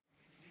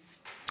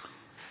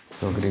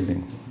So good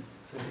evening.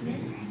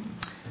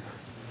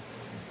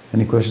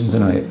 Any questions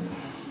tonight?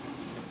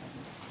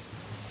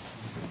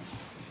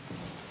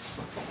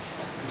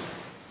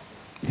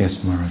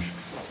 Yes, Maharaj.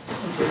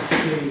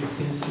 Basically,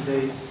 since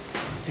today is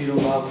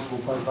Tirobhav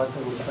Gopala Bhatta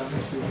Goswami,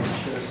 we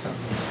can share some.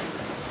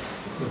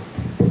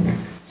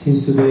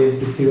 Since today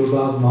is the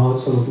Tirobhav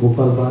Mahotsav of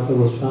Gopala Bhatta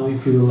Goswami,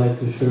 if you would like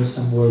to share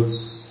some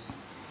words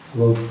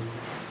about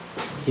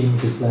him,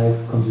 his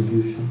life,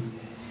 contribution.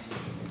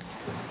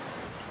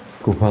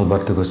 Gopala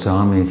Bhatta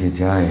Goswami ki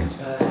jai.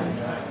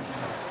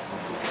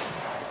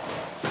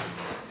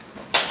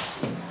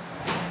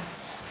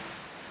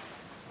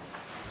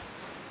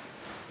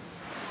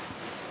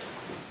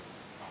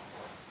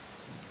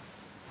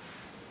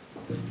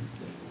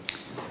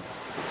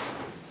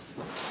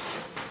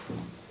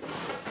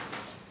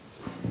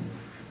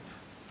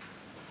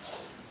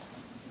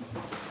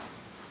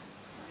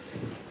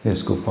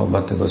 Yes, Gopala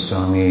Bhatta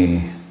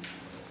Goswami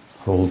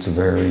holds a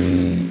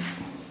very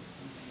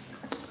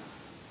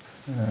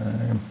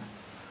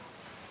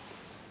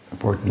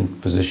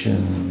important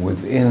position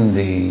within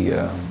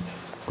the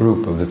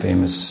group of the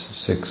famous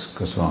 6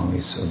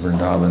 Goswamis of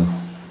Vrindavan,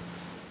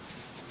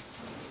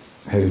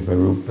 headed by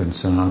Rupa and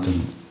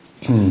Sanatan.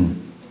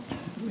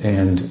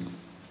 And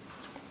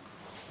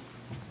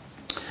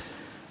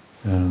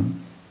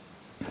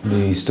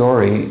the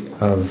story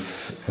of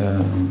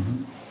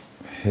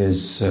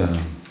his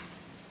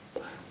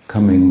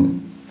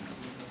coming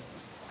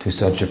to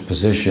such a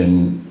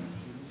position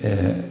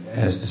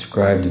as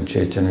described in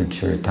Chaitanya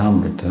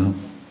Charitamrita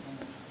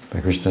by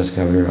Krishnadas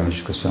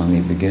Kaviraj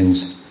Goswami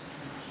begins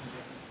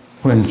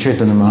when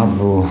Chaitanya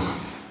Mahaprabhu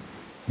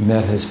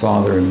met his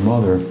father and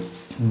mother,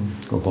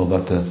 Gopala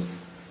Bhatta's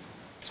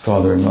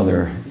father and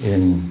mother,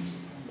 in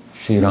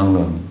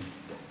Srirangam,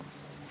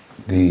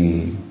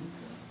 the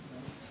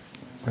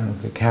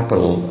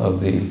capital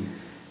of the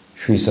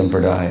Sri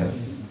Sampradaya,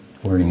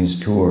 during his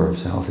tour of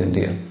South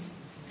India.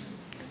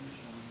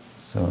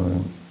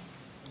 So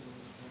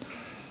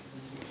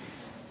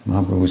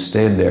Mahaprabhu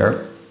stayed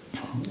there,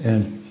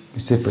 and he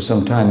stayed for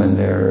some time, and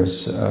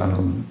there's, I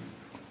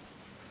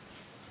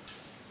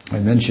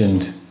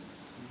mentioned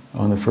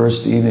on the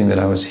first evening that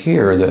I was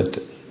here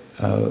that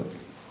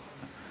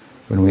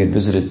when we had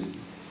visited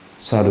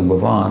Sadhu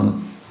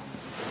Bhavan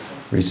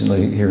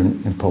recently here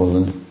in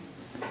Poland,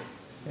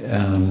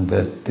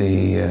 that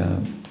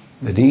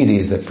the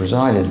deities that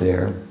presided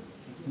there,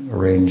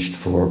 arranged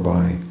for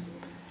by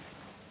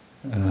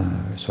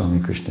Swami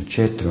Krishna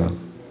Chetra,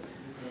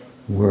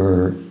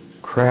 were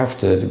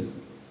crafted,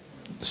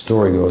 the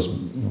story goes,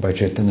 by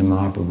Chaitanya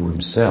Mahaprabhu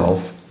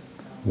himself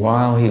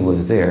while he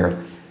was there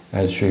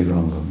at Sri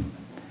Rangam.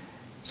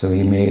 So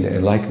he made a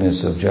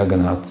likeness of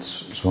Jagannath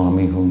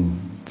Swami, whom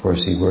of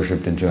course he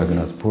worshipped in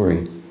Jagannath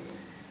Puri.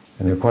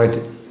 And they're quite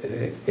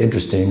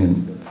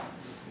interesting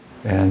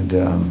and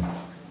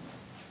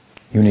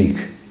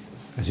unique,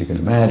 as you can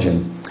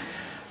imagine.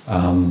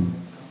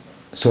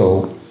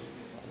 So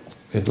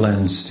it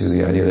lends to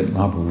the idea that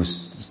Mahaprabhu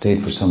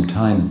stayed for some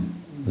time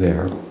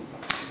there.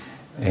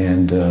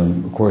 And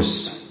of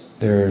course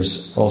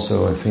there's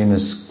also a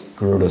famous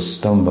Garuda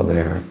Stamba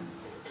there.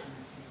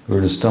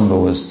 Garuda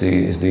Stamba is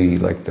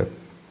the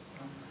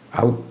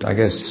out, I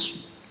guess,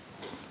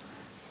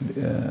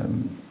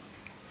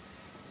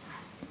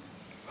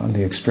 on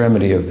the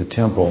extremity of the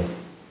temple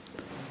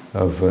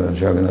of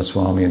Jagannath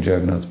Swami and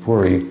Jagannath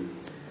Puri,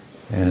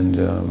 and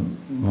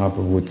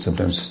Mahaprabhu would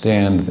sometimes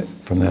stand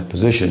from that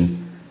position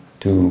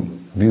to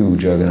view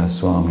Jagannath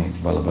Swami,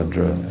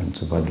 Balabhadra and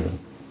Subhadra,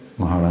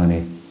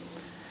 Maharani.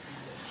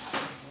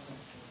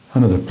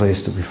 Another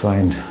place that we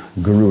find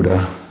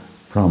Garuda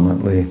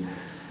prominently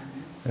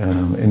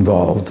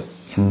involved.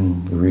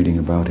 We're reading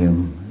about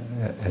him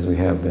as we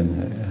have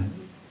been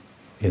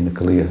in the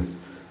Kaliya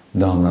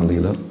Dhamma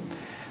Leela.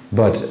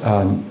 But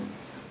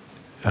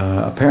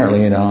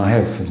apparently, I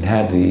have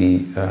had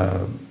the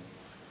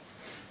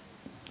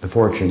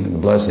fortune and the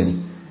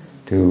blessing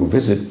to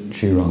visit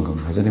Sri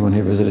Rangam. Has anyone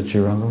here visited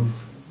Sri Rangam?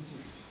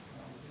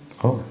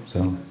 Oh,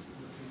 so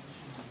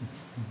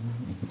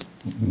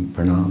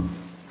Pranam.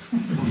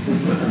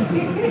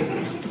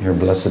 You're a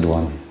blessed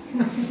one,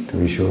 to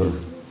be sure.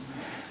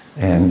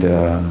 And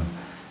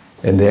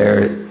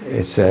there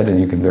it's said, and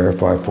you can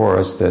verify for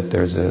us, that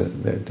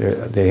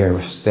they have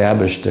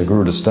established a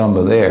Garuda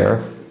Stamba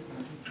there,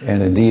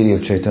 and a deity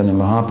of Chaitanya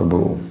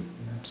Mahaprabhu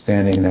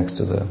standing next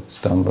to the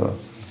Stamba.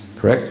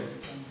 Correct?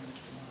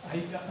 I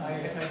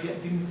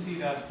didn't see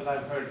that, but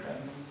I've heard that.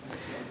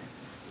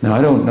 Now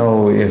I don't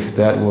know if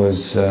that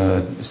was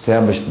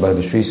established by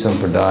the Sri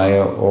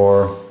Sampradaya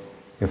or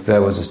if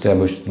that was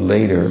established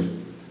later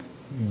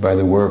by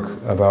the work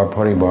of our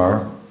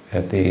Paribar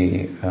at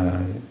the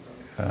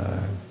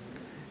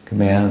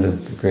command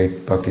of the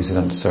great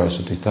Bhaktisiddhanta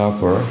Saraswati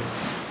Thakur,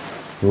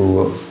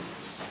 who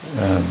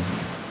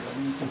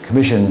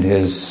commissioned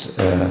his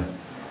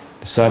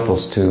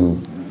disciples to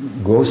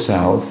go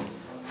south,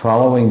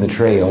 following the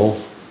trail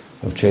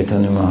of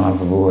Chaitanya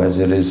Mahaprabhu as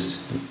it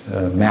is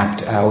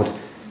mapped out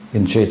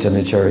in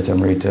Chaitanya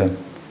Charitamrita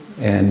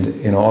And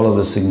in all of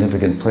the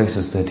significant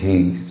places that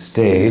he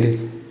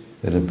stayed,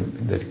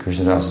 that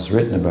Krishnadas has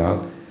written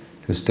about,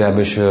 to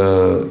establish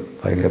a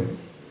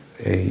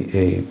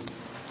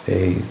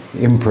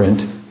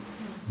imprint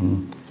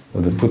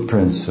of the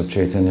footprints of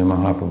Chaitanya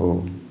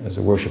Mahaprabhu as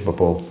a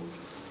worshipable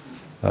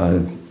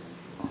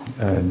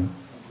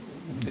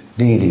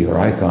deity or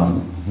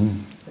icon.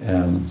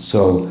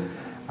 So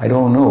I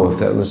don't know if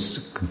that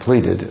was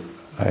completed.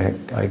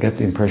 I get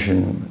the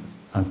impression,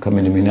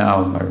 coming to me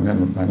now, my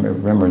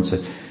remembrance,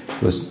 that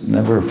it was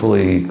never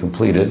fully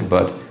completed,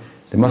 but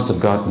they must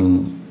have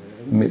gotten,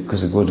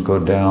 because it would go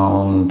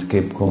down to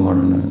Cape Comer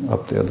and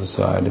up the other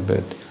side a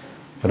bit.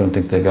 I don't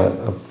think they got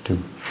up to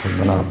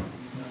Padmanabh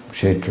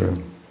Kshetra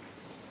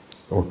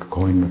or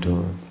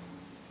Coimbatore,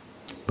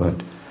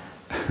 but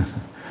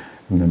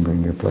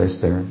remembering your place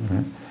there,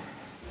 right?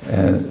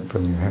 And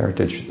from your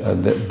heritage, sort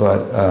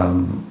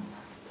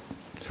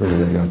of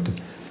they got to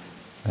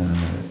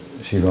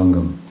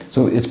Srirangam.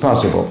 So it's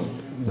possible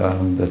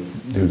that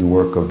through the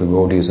work of the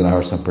devotees in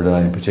our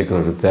Sampradaya in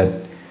particular,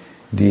 that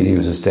deity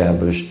was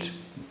established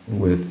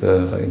with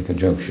in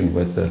conjunction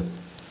with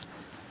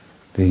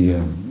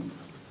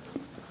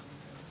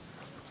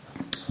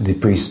the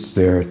priests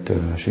there at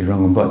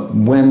Srirangam. But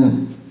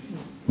when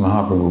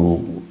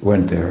Mahaprabhu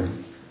went there,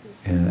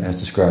 as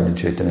described in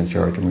Chaitanya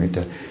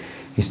Charitamrita,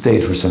 he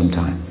stayed for some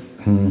time,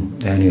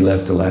 and he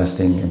left a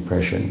lasting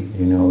impression.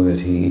 You know that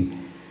he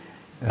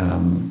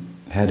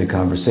had a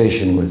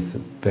conversation with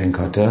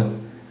Venkata.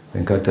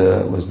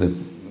 Venkata was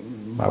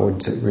I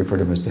would refer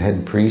to him as the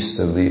head priest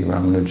of the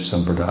Ramanuja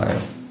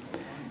Sampradaya.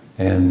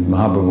 And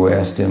Mahaprabhu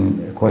asked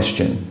him a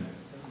question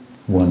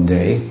one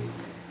day.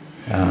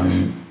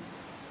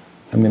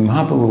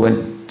 Mahaprabhu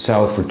went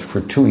south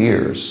for 2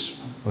 years.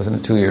 It wasn't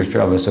a 2 years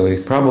travel, so he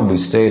probably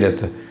stayed at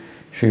the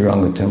Sri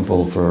Ranga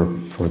temple for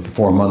the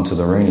 4 months of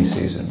the rainy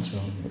season. So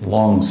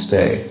long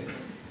stay.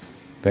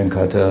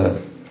 Venkata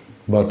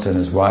Bhatta and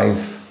his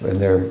wife and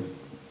their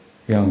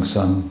young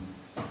son,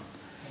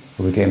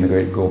 who became the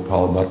great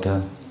Gopala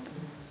Bhatta,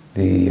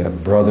 the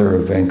brother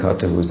of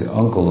Venkata, who was the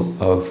uncle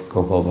of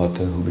Gopala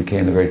Bhatta, who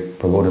became the great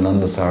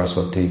Prabodhananda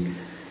Saraswati.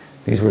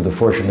 These were the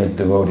fortunate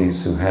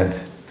devotees who had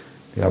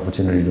the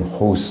opportunity to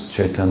host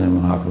Chaitanya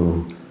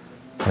Mahaprabhu,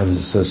 have his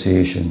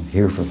association,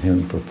 hear from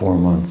him for 4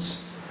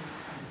 months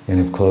in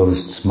a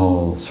closed,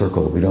 small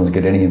circle. We don't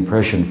get any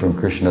impression from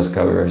Krishnadas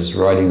Kaviraj's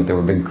writing that there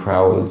were big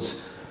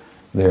crowds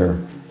there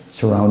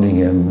surrounding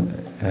him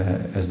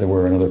as there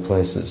were in other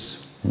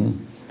places.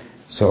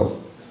 So,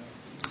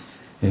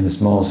 in a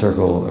small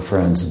circle of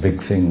friends,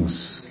 big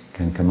things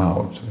can come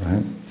out,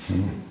 right?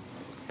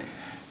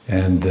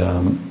 And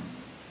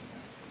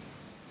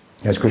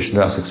as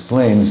Krishnadas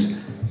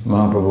explains,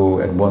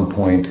 Mahaprabhu at one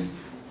point,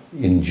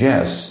 in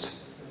jest,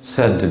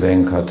 said to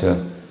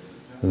Venkata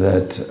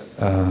that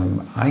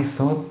I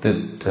thought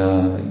that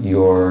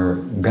your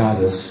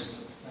goddess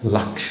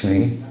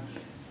Lakshmi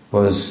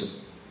was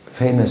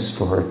famous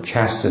for her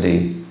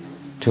chastity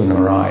to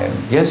Narayan.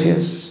 Yes,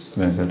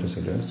 Venkata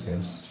said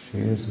yes, she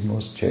is the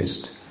most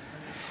chaste.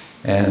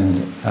 And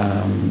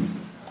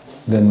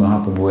then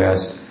Mahaprabhu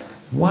asked,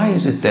 why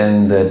is it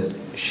then that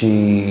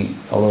she,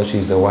 although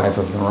she's the wife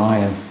of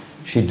Narayan,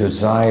 she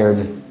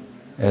desired,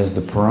 as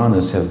the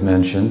Puranas have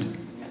mentioned,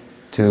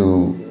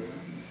 to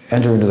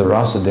enter into the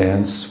rasa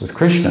dance with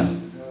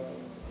Krishna?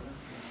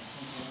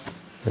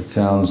 It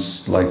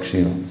sounds like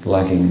she's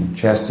lacking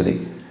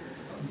chastity.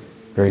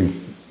 Very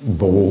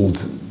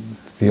bold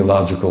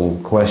theological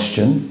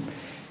question.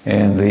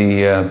 And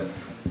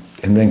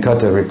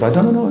Venkata replied,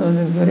 no,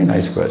 very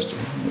nice question.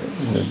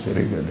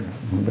 Very good.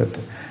 But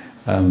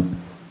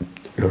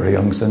you're a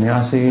young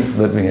sannyasi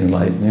living in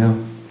Lightnia.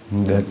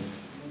 That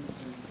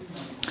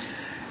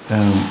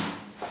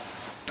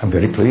I'm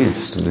very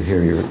pleased to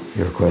hear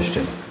your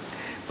question.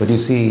 But you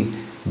see,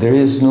 there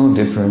is no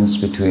difference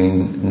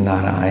between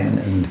Narayan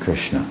and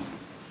Krishna.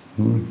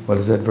 What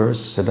is that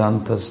verse?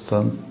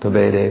 Sadantastu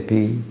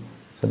tavedepi.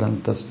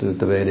 Sadantastu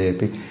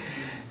tavedepi.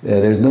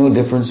 There's no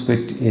difference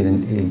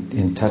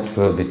in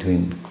tattva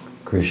between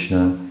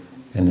Krishna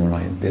and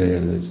Narayan.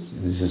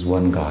 This is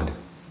one God.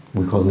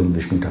 We call him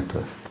Vishnu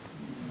Tattva.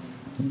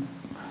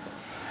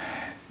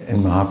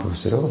 And Mahaprabhu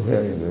said, oh,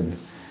 very good.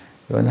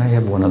 And I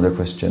have one other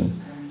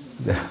question.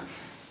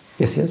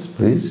 Yes,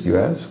 please, you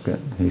ask.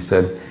 He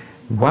said,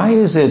 why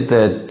is it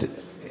that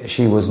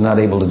she was not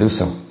able to do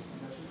so?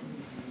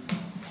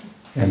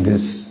 And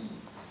this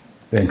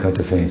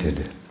Venkata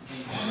fainted.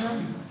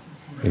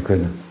 He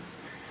couldn't.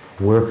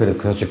 Where could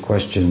such a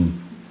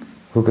question,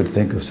 who could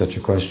think of such a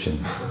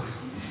question?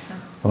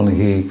 Only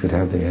he could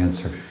have the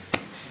answer.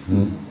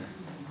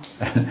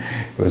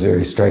 It was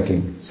very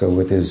striking. So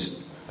with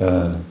his,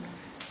 in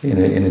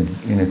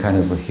a kind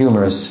of a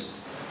humorous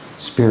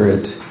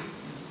spirit,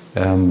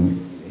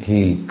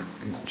 Chaitanya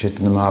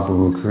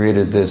Mahaprabhu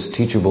created this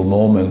teachable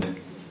moment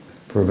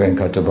for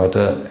Venkata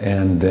Bhatta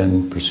and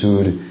then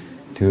pursued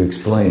to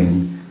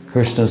explain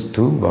Krishna's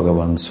tu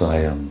Bhagavan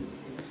Swayam.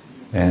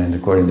 And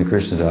according to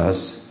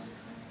Krishnadas,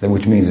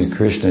 which means that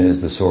Krishna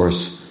is the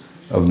source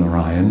of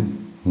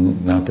Narayan,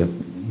 not that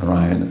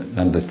Narayan,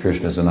 and that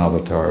Krishna is an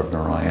avatar of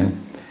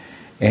Narayan.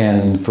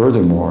 And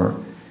furthermore,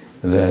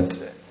 that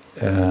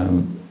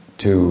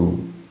to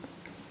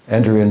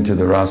enter into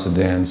the rasa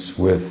dance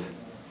with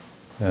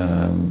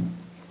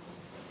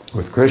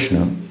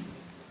Krishna,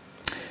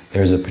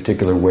 there's a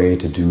particular way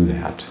to do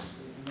that.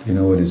 You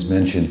know, it is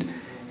mentioned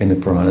in the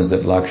Puranas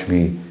that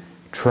Lakshmi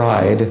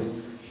tried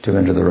to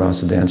enter the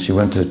rasa dance. She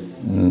went to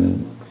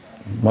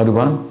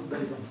Madhuban?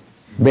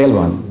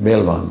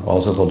 Belvan,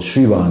 also called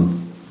Shrivan.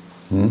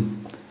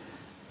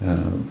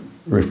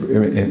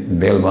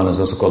 Belvan is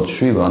also called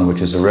Shrivan,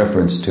 which is a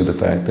reference to the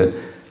fact that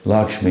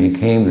Lakshmi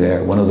came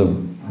there, one of the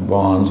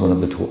Vans, one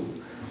of the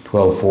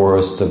 12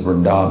 forests of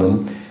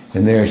Vrindavan,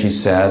 and there she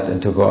sat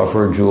and took off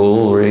her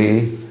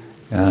jewelry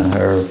and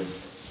her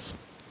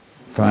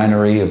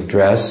finery of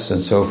dress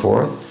and so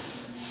forth,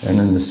 and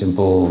in the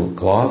simple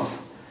cloth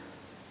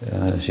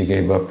she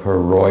gave up her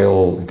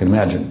royal, you can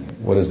imagine,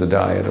 what is the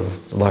diet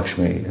of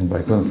Lakshmi in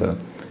Vaikuntha?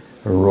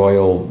 Her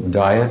royal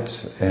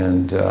diet,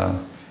 and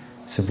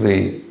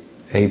simply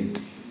ate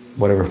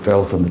whatever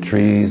fell from the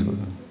trees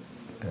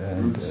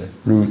and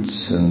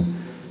roots and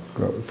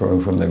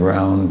from the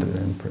ground,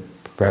 and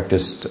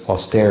practiced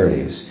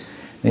austerities.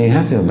 Now you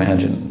have to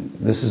imagine,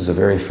 this is a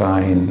very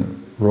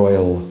fine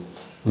royal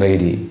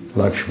lady,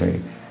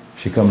 Lakshmi.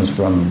 She comes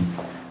from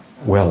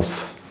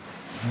wealth,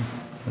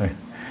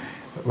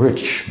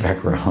 rich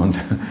background,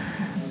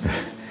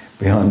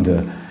 beyond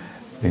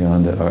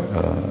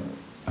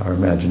our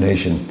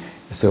imagination.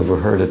 So for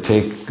her to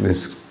take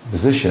this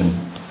position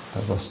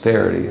of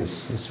austerity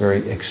is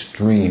very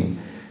extreme.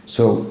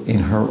 So in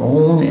her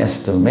own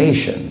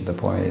estimation, the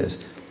point is,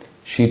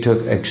 she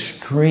took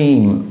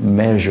extreme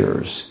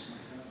measures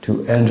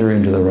to enter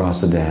into the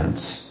rasa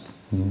dance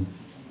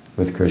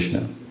with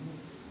Krishna.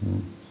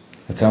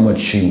 That's how much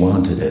she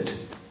wanted it,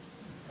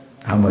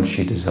 how much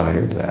she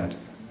desired that.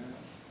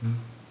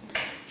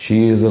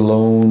 She is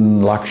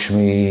alone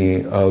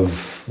Lakshmi of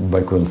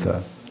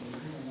Vaikuntha,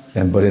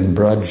 but in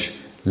Braj,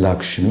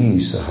 Lakshmi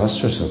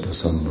Sahasrasata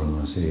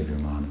Sambrahma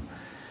Sevyamana.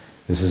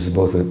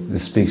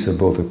 This speaks of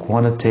both a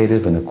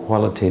quantitative and a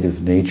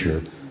qualitative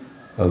nature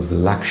of the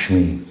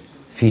Lakshmi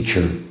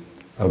feature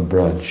of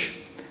Braj.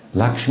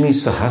 Lakshmi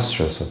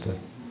Sahasrasata.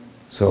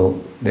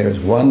 So there's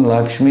one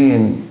Lakshmi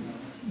in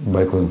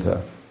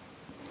Vaikuntha,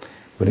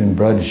 but in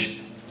Braj,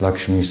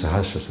 Lakshmi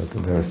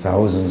Sahasrasata, there are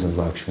thousands of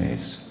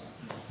Lakshmis,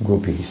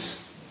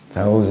 gopis,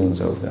 thousands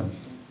of them.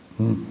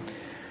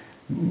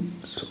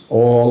 So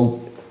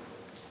all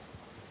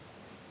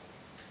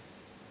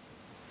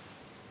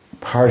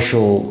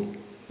partial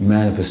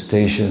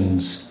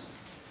manifestations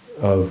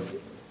of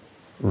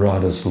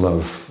Radha's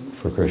love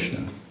for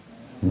Krishna.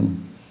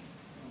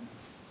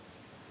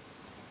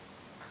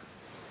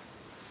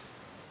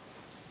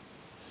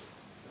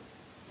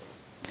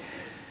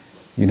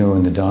 You know,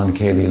 in the Dan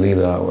Keli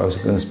Leela, I was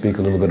going to speak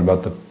a little bit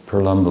about the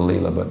Pralamba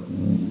Leela, but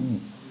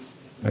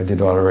I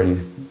did already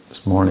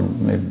this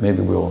morning.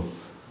 Maybe we'll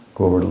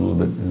go over it a little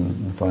bit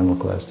in the final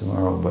class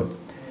tomorrow. But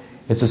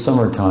it's a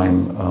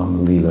summertime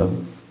Leela,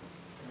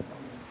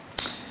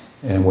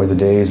 and where the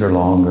days are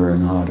longer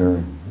and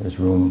hotter, there's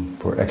room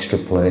for extra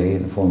play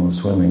in the form of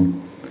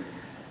swimming.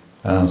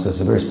 So it's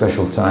a very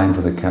special time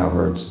for the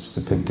cowherds. It's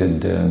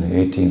depicted in the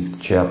 18th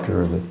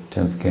chapter of the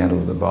 10th canto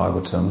of the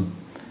Bhagavatam,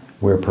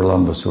 where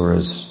Pralambasura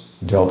is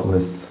dealt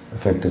with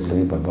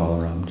effectively by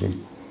Balaramji.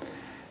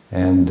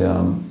 And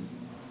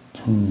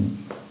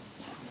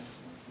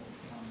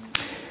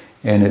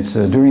it's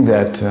during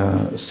that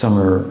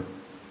summer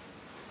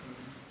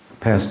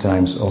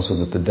pastimes also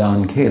that the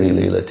Dan Keli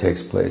Leela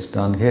takes place.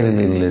 Dan Keli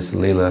Leela is a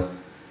Leela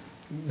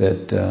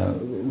that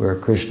where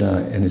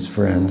Krishna and his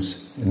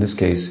friends, in this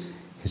case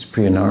his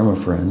Priyanarma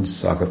friends,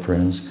 Saka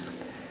friends,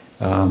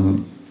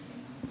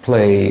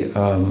 play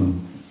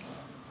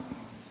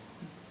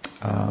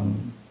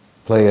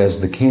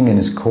as the king in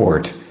his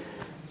court.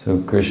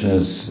 So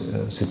Krishna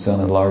sits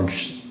on a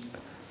large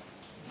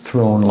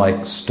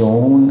throne-like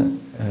stone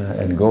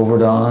at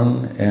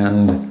Govardhan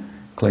and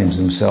claims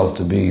himself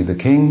to be the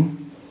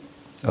king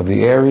of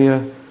the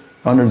area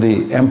under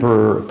the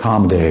Emperor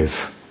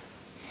Kamdev,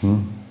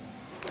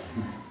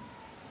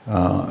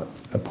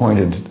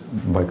 appointed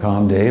by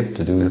Kamdev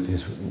to do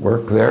his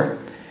work there.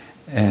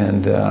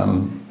 And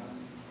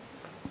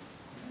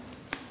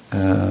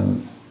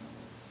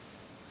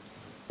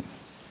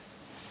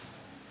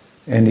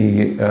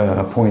he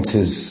appoints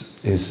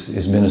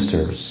his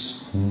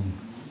ministers.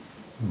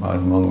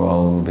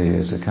 Madhumangal will be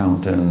his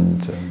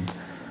accountant and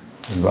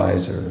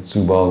advisor.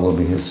 Subal will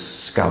be his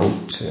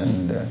scout,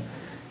 and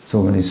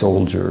so many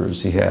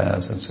soldiers he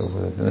has, and so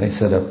forth. And they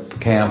set up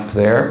camp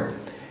there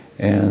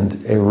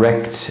and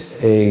erect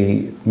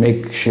a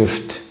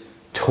makeshift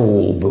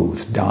toll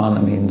booth.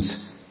 Dana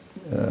means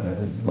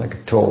like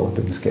a toll,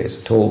 in this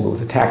case, a toll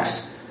booth, a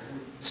tax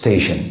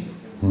station.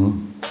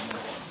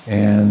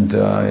 And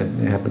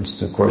it happens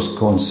to, of course,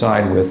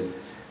 coincide with,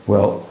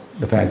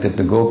 the fact that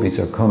the gopis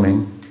are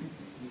coming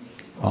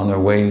on their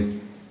way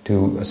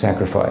to a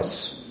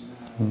sacrifice,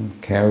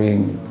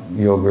 carrying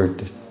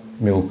yogurt,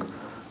 milk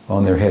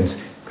on their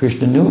heads.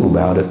 Krishna knew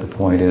about it. The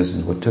point is,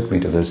 and what took me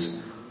to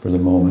this for the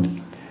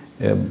moment,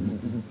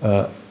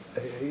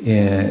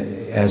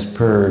 as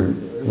per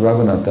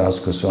Raghunath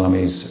Das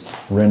Goswami's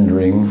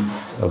rendering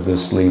of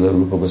this Leela,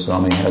 Rupa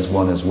Goswami has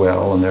one as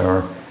well, and there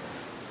are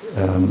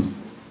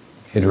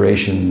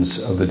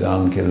iterations of the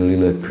Dan-Keli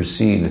Leela that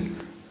precede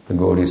the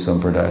Gaudiya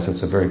Sampradaya, so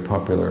it's a very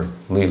popular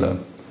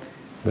Leela.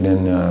 But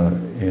in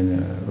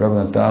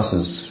Raghunath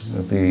Das's,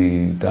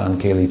 the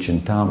Dan-Keli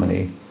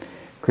Chintamani,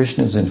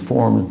 Krishna is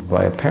informed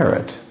by a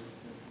parrot,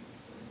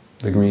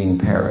 the green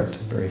parrot,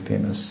 very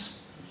famous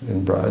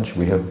in Braj.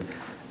 We have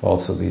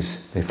also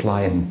these, they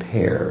fly in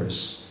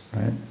pairs,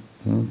 right?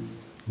 In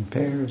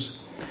pairs.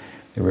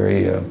 They're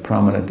very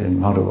prominent in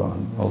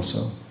Madhuvan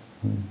also,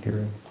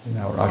 here in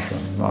our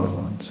ashram in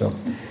Madhuvan.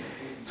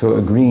 So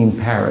a green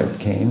parrot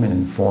came and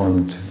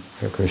informed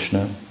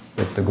Krishna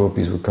that the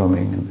gopis were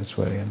coming in this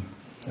way.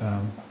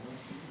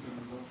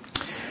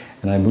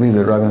 And I believe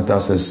that Raghunath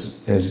Das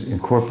has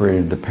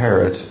incorporated the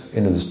parrot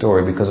into the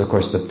story because, of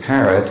course, the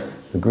parrot,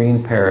 the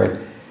green parrot,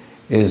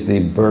 is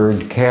the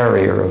bird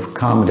carrier of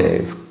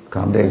Kamdev.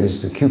 Kamdev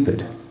is the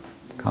Cupid.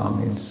 Kam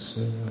means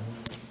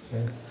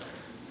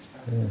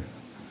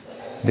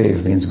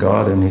Dev means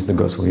God, and he's the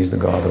god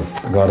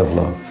of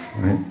love,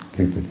 right?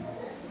 Cupid,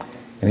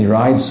 and he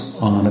rides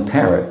on a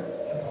parrot.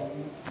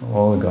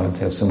 All the gods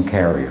have some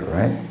carrier,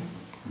 right?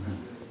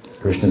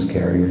 Krishna's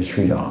carrier is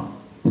Sri Ram.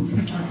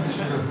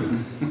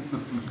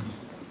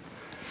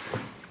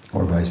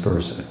 Or vice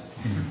versa.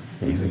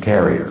 He's the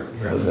carrier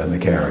rather than the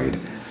carried.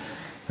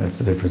 That's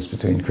the difference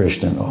between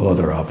Krishna and all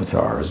other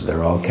avatars.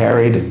 They're all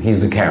carried, and he's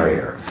the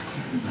carrier.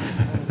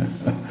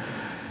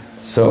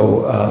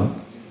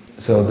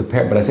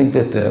 But I think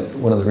that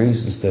one of the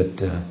reasons that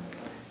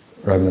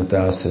Raghunath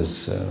Das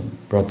has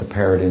brought the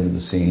parrot into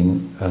the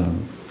scene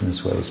in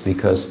this way is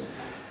because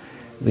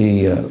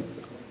the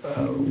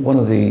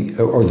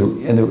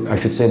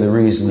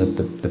reason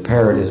that the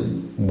parrot is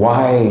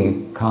why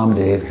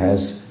Kamdev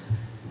has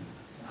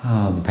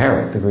the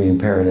parrot, the green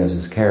parrot, as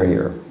his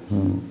carrier.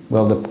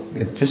 Well,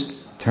 it just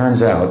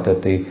turns out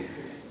that the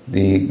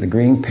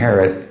green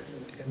parrot,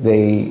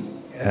 the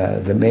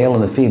male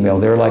and the female,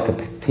 they're like a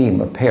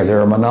team, a pair.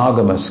 They're a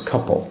monogamous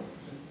couple,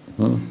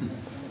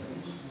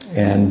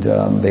 and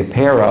they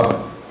pair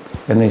up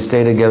and they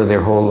stay together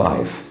their whole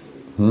life,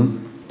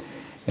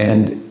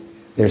 and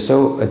they're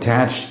so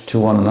attached to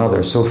one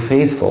another, so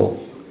faithful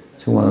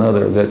to one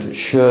another, that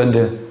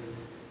should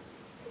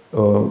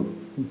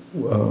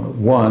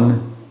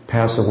one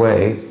pass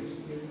away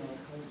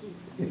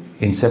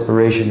in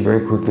separation,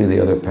 very quickly the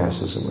other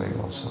passes away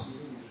also.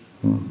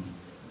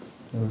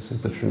 So this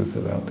is the truth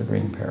about the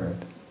green parrot.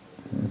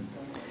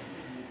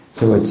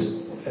 So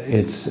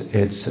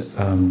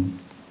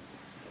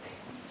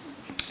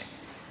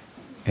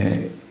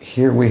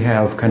here we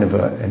have kind of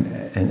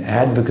an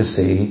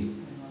advocacy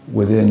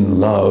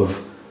within love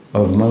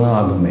of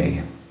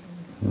monogamy,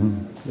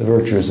 the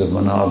virtues of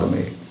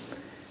monogamy,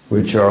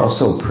 which are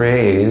also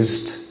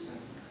praised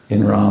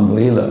in Ram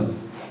Leela.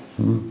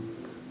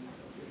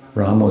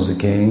 Ram was a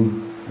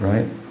king,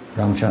 right?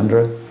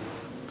 Ramchandra.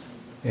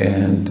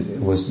 And it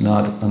was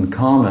not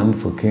uncommon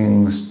for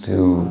kings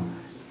to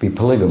be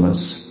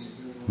polygamous.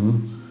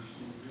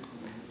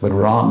 But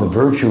Ram,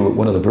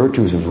 one of the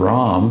virtues of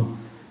Ram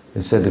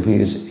is said to be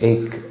his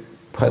Ek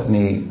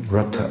Patni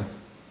Vrata.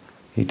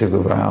 He took a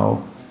vow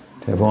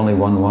to have only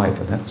one wife,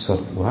 and that was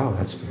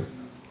that's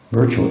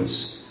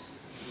virtuous.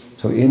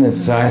 So in a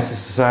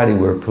society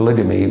where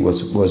polygamy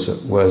was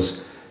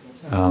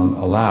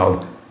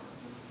allowed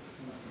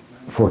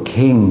for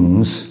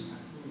kings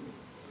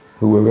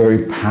who were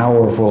very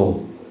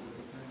powerful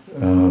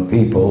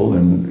people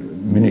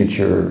and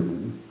miniature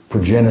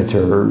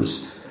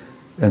progenitors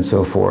and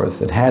so forth,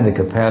 that had the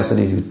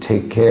capacity to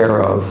take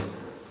care of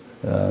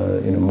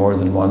more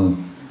than one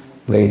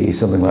lady,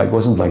 something like,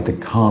 wasn't like the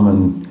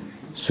common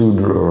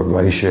Sudra or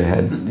Vaishya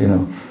had,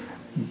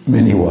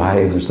 many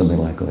wives or something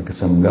like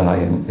some guy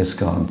in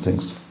ISKCON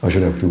thinks, I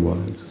should have 2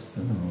 wives,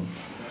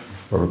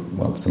 or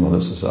some other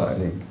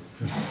society.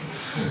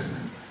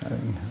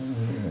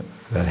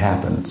 That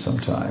happened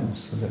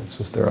sometimes. This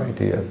was their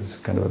idea. This is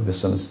kind of a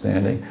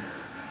misunderstanding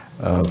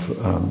of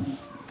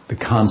the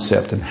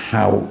concept and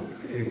how,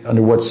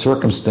 under what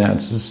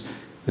circumstances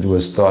it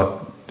was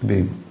thought to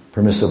be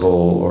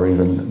permissible or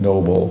even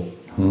noble,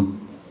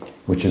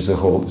 which is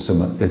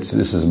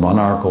this is a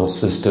monarchical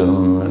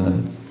system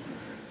and it's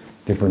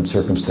different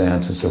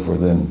circumstances and so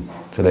forth than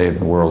today in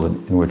the world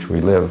in which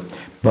we live.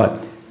 But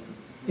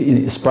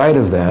in spite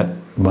of that,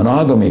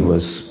 monogamy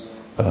was,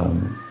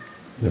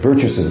 the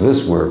virtues of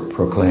this were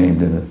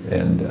proclaimed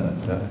and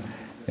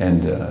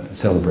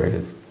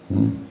celebrated.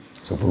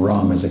 So for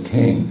Ram as a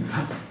king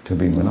to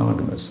be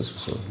monogamous, this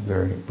was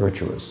very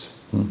virtuous.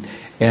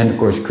 And of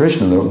course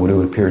Krishna would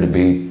appear to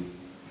be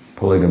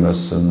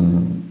polygamous,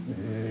 and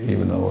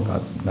even though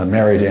not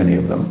married to any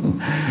of them,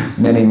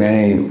 many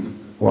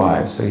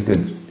wives. So he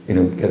could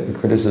get the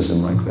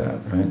criticism like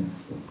that, right?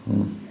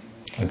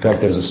 In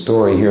fact, there's a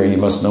story here, you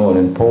must know it,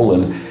 in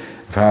Poland,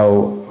 of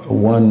how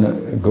one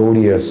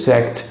Gaudiya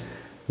sect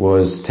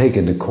was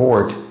taken to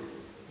court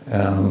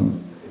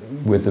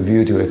with the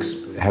view to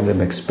have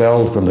them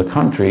expelled from the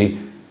country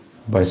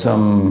by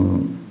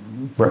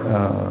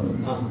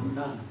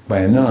by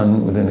a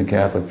nun within the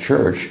Catholic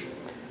Church.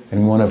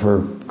 And one of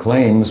her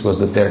claims was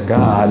that their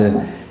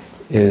God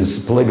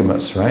is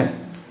polygamous, right?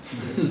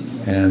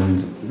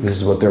 And this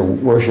is what they're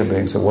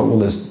worshiping. So what will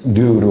this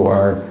do to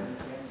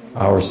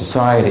our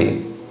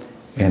society?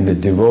 And the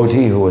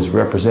devotee who was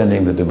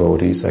representing the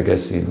devotees, I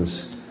guess he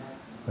was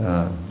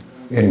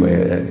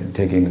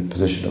taking the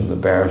position of the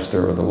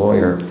barrister or the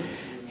lawyer,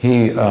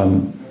 he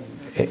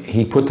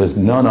put the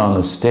nun on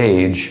the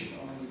stage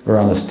or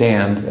on the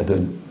stand at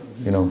the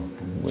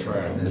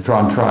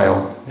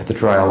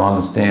trial on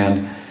the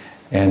stand,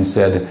 and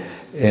said,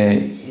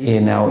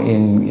 now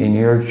in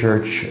your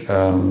church,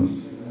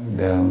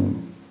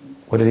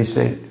 what did he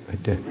say?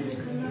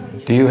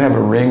 Do you have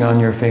a ring on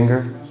your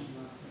finger?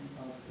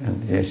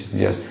 And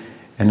yes.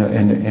 And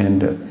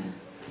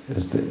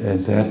is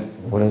that,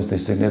 what is the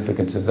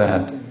significance of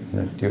that?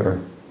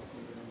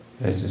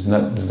 Does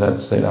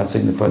that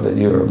signify that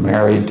you are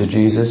married to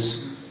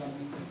Jesus?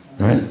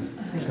 Right?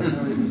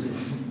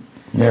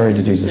 Married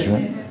to Jesus,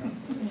 right?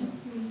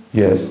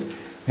 Yes.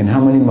 And how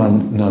many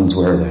nuns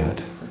wear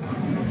that?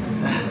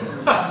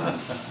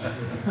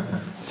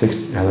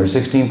 Are there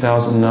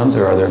 16,000 nuns,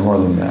 or are there more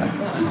than that?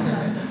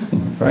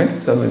 Right?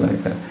 Something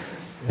like that.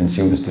 And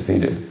she was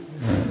defeated.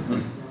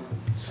 Right?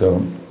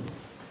 So,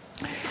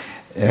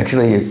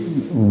 actually, it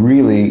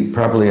really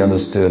properly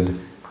understood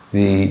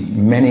the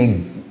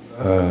many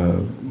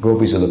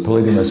gopis, or the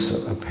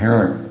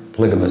apparent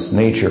polygamous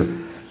nature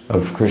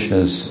of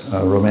Krishna's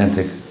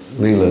romantic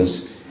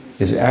leelas,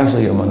 is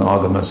actually a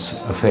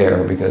monogamous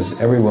affair, because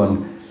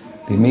everyone,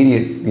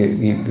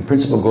 the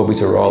principal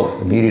gopis are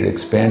all immediate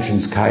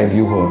expansions, Kaya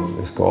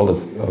Vyuha is called, of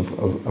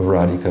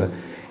Radhika.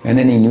 And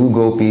any new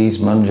gopis,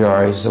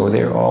 manjaris, so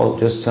they're all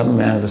just some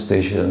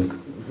manifestation of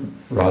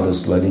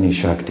Radha's Ladini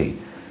Shakti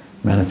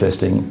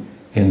manifesting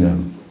in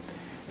them.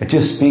 It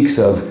just speaks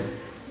of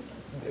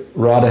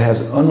Radha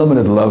has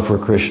unlimited love for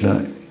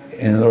Krishna,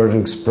 and in order to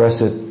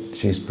express it,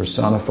 she's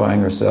personifying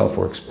herself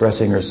or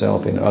expressing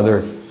herself in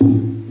others,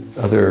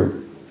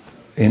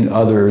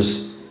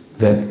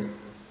 that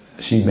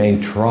she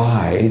may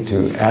try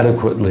to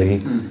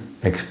adequately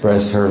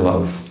express her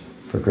love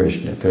for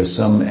Krishna. If there's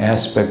some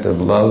aspect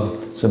of love,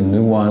 some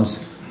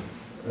nuance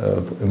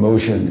of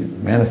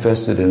emotion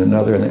manifested in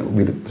another, and it will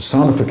be the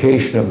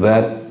personification of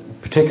that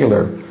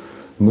particular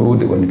mood,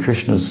 that when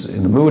Krishna's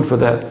in the mood for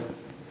that,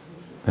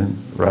 and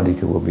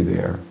Radhika will be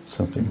there,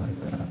 something like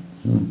that.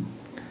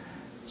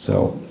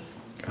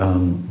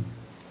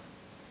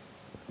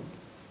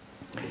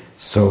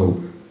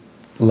 So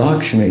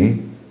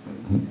Lakshmi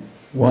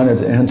wanted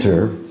to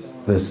enter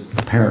this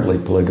apparently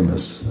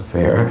polygamous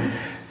affair,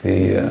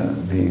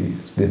 the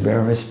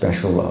very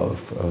special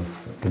love of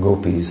the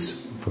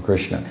gopis for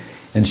Krishna.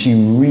 And she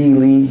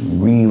really,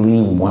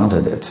 really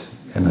wanted it.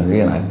 And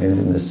again, I've been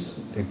in this,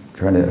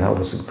 trying to help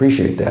us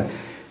appreciate that.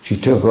 She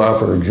took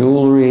off her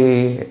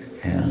jewelry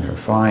and her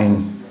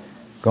fine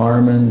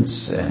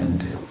garments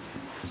and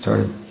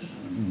started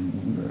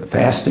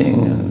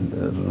fasting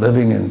and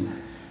living in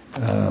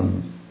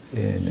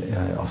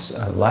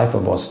a life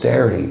of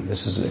austerity.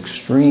 This is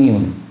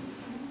extreme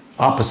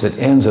opposite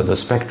ends of the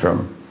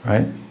spectrum,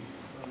 right?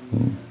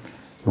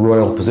 The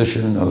royal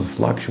position of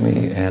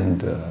Lakshmi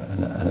and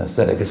an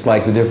ascetic. It's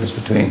like the difference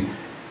between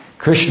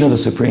Krishna, the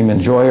supreme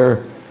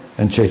enjoyer,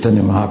 and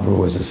Chaitanya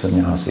Mahaprabhu as a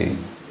sannyasi.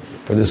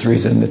 For this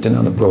reason,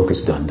 Nityananda broke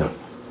his danda.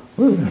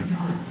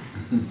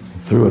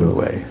 Threw it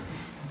away,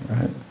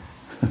 right?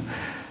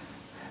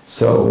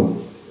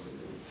 So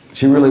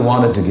she really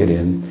wanted to get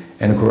in,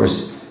 and of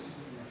course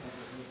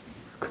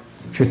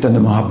Chaitanya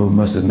Mahaprabhu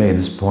must have made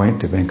this point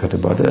to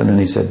Venkatabhata, and then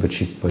he said, but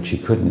she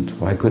couldn't.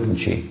 Why couldn't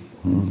she?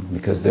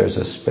 Because there's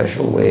a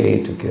special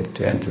way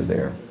to enter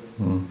there.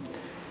 And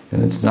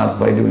it's not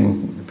by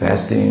doing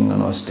fasting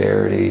and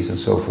austerities and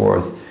so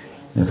forth.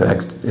 In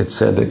fact, it's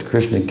said that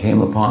Krishna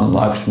came upon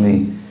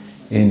Lakshmi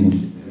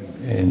in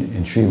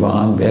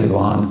Shrivan,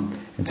 Vedavan,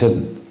 and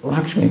said,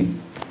 Lakshmi,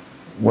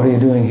 what are you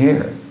doing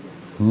here?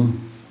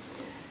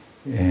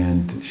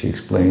 And she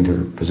explained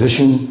her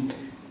position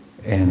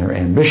and her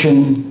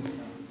ambition,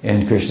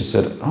 and Krishna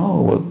said,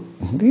 oh, well,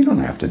 you don't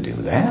have to do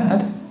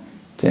that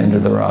to enter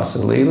the Rasa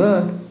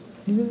Leela.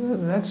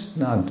 That's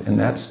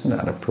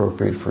not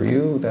appropriate for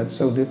you. That's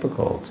so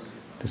difficult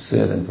to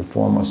sit and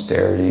perform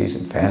austerities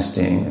and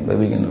fasting and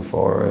living in the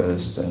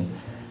forest, and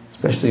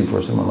especially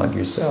for someone like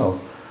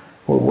yourself.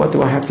 Well, what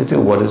do I have to do?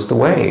 What is the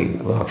way?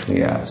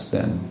 Lakshmi asked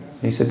then.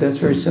 He said, that's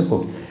very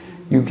simple.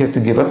 You have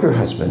to give up your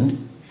husband.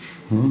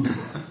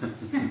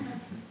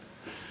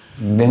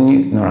 Then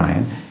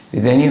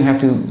you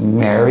have to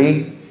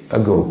marry a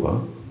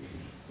gopa.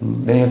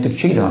 Then you have to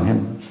cheat on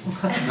him.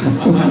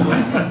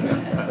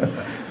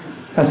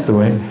 That's the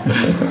way.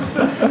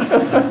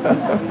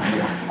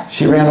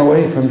 She ran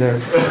away from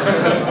there.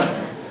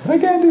 I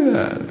can't do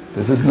that.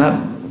 This is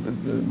not,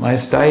 my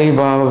sthayi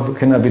bhava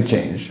cannot be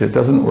changed. It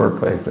doesn't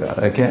work like that.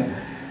 I can't.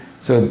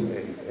 So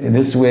in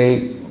this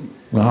way,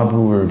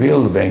 Mahaprabhu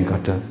revealed to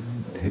Venkata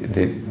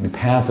the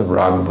path of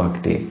Raga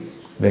Bhakti.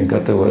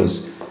 Venkata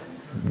was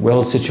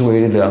well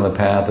situated on the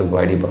path of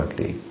Vaidhi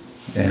Bhakti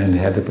and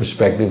had the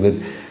perspective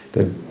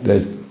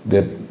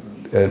that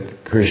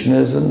Krishna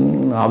is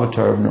an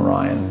avatar of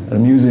Narayan, an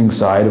amusing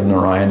side of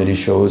Narayan that he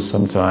shows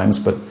sometimes,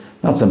 but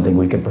not something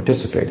we can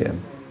participate in.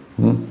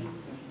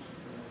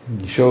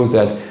 He shows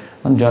that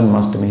on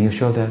Janmashtami, he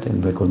showed that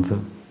in Vaikuntha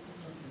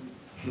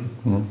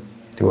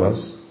to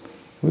us.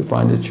 We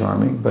find it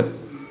charming, but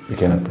we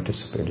cannot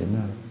participate in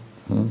that.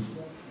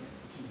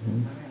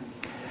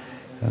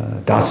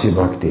 Dasya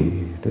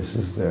Bhakti, this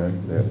is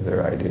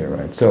their idea,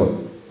 right? So,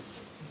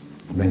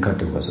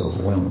 Venkata was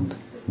overwhelmed.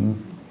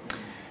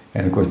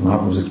 And of course,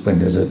 Mahaprabhu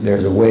explained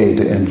there's a way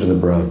to enter the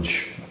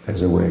Braj.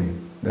 There's a way.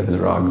 That is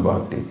Raga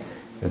Bhakti. You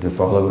have to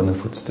follow in the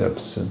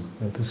footsteps. And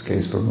in this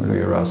case, for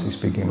Madhurya Rasi,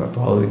 speaking about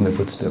following the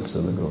footsteps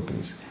of the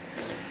gopis.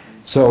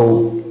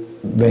 So,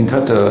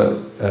 Venkata,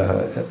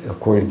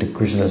 according to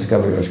Krishnadas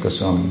Kaviraj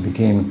Goswami,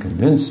 became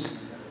convinced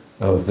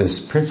of this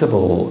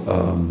principal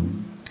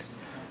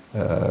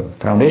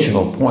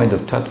foundational point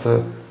of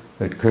tattva,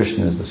 that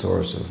Krishna is the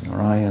source of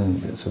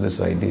Narayan. So this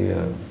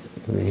idea,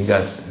 he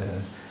got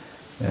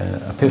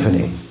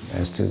epiphany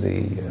as to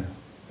the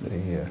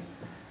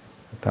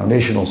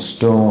foundational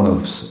stone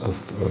of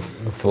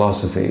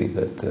philosophy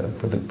that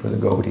for the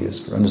devotees,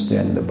 for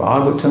understanding the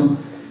Bhagavatam,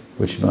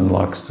 which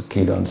unlocks the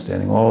key to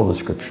understanding all the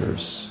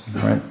scriptures,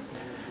 right?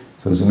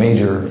 So it was a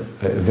major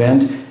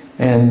event,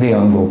 and the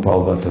young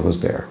Gopala Bhatta was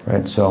there,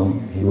 right? So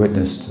he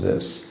witnessed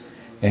this,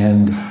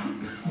 and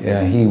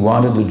he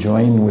wanted to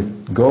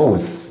go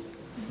with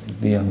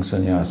the young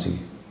sannyasi,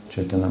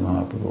 Chaitanya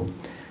Mahaprabhu.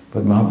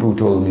 But Mahaprabhu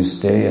told him, you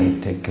stay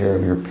and take care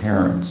of your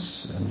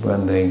parents, and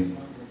when they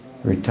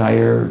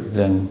retire,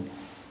 then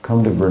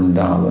come to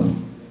Vrindavan,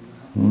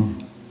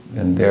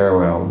 and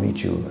there I'll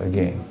meet you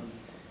again.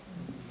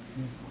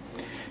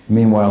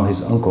 Meanwhile,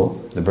 his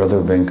uncle, the brother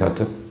of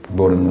Venkata,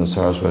 Bodhananda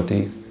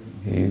Saraswati,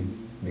 he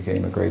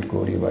became a great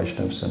Gaudiya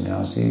Vaishnava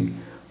sannyasi,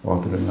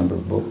 authored a number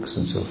of books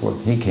and so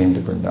forth. He came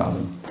to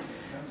Vrindavan.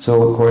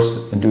 So, of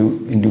course, in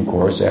due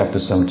course, after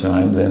some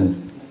time,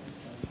 then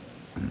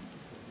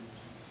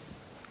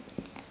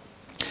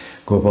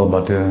Gopala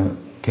Bhatta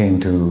came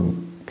to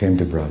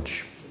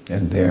Braj.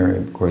 And there,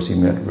 of course, he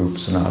met Rup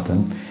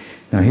Sanatan.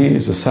 Now, he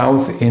is from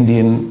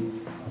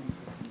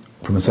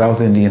a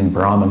South Indian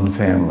Brahmin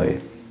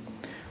family.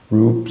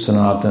 Rup,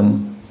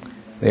 Sanatan,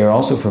 they are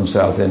also from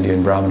South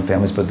Indian Brahmin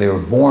families, but they were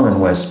born in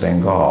West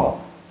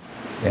Bengal.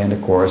 And,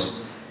 of course,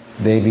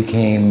 they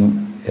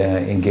became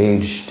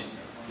engaged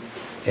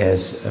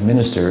as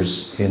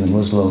ministers in the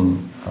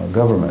Muslim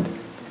government.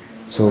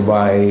 So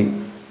by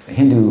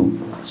Hindu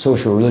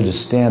social religious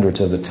standards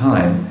of the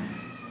time,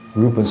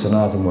 Rupa and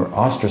Sanatan were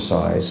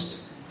ostracized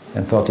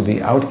and thought to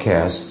be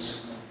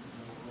outcasts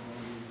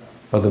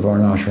of the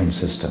Varnashram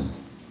system.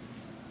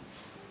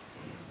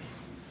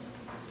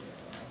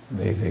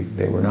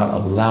 They were not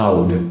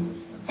allowed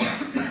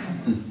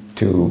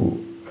to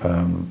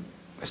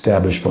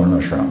establish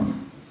Varnashram.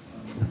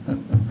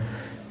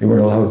 They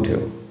weren't allowed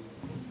to.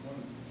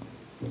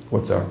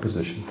 What's our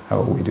position? How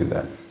will we do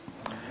that?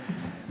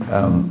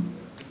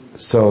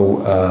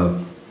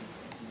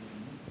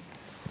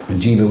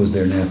 Jiva was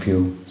their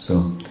nephew.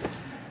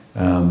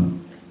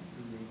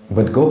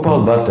 But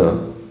Gopala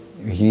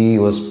Bhatta, he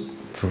was,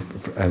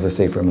 as I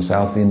say, from a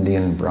South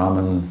Indian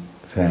Brahmin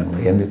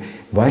family. And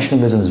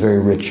Vaishnavism is very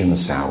rich in the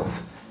South.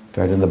 In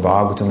fact, in the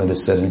Bhagavatam it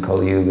is said in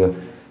Kali Yuga,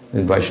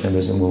 that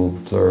Vaishnavism will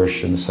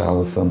flourish in the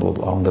South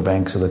along the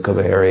banks of the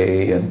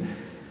Kaveri and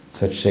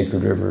such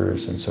sacred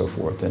rivers and so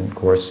forth. And of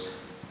course,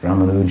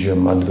 Ramanuja,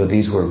 Madhva,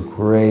 these were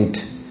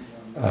great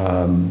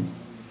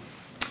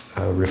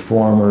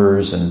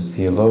reformers and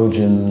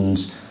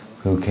theologians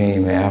who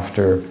came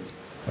after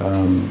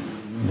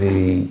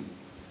the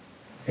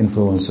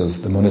influence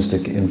of the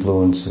monistic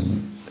influence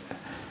and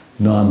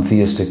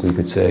non-theistic, we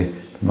could say,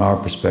 from our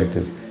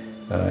perspective,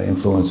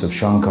 influence of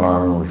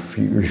Shankar, and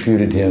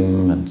refuted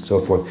him and so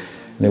forth.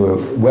 And they were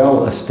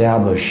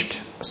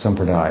well-established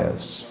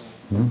sampradayas.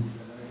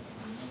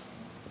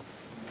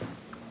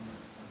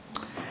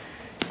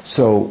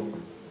 So,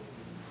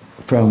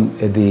 from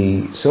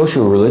the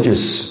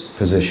social-religious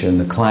position,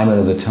 the climate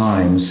of the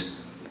times,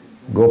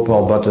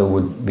 Gopala Bhatta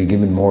would be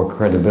given more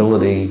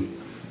credibility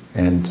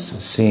and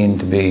seen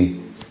to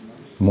be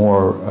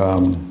more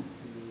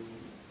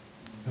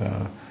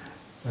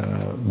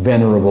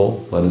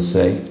venerable, let us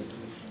say,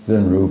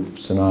 than Rup,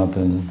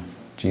 Sanatan,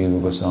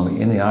 Jiva,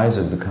 Goswami, in the eyes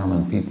of the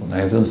common people. Now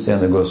you have to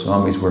understand the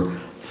Goswamis were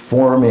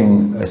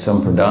forming a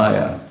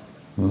sampradaya.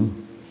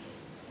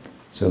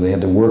 So they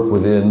had to work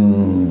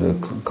within the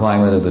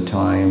climate of the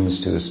times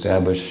to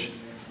establish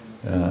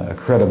a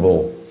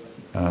credible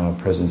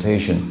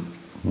presentation.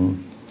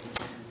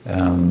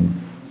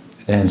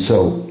 And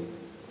so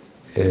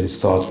it is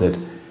thought that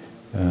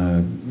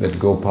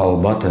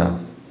Gopala Bhatta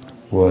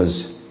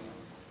was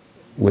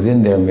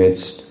within their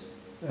midst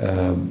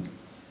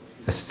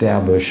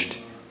established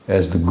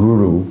as the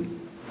guru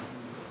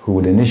who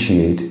would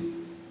initiate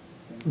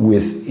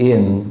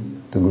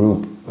within the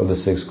group of the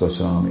 6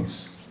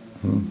 Goswamis.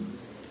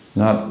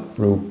 Not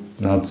Rupa,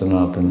 not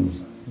Sanatan,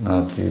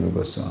 not Jiva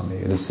Goswami.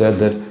 It is said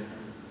that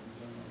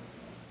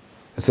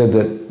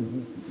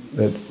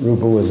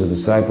Rupa was a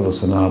disciple of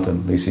Sanatan.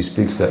 At least he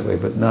speaks that way,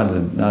 but not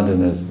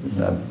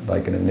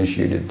like an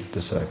initiated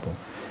disciple.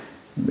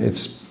 It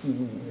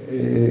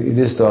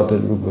is thought that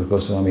Rupa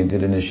Goswami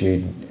did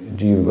initiate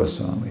Jiva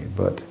Goswami,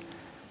 but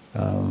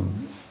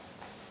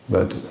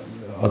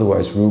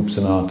otherwise Rupa,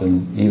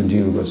 Sanatan, even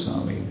Jiva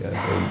Goswami,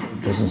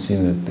 it doesn't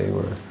seem that they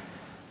were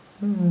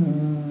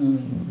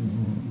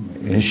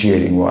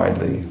initiating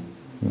widely.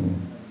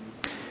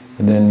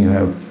 And then you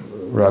have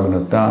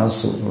Raghunath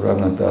Das.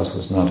 Raghunath Das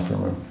was not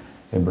from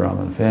a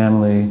Brahmin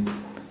family.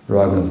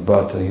 Raghunath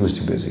Bhatta, he was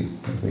too busy,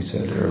 as we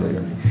said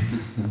earlier,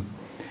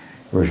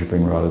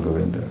 worshipping Radha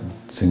Govinda,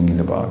 singing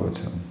the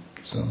Bhagavatam.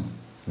 So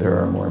there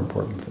are more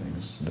important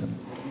things.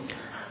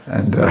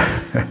 And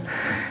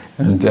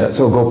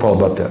so Gopala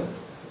Bhatta,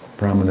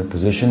 prominent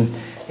position.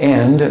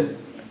 And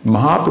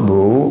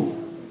Mahaprabhu,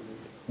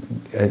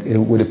 it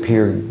would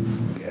appear,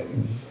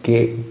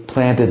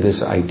 planted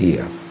this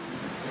idea.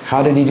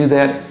 How did he do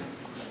that?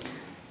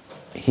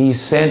 He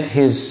sent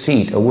his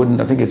seat,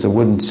 I think it's a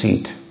wooden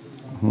seat,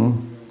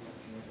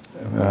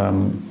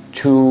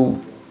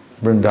 to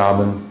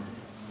Vrindavan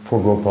for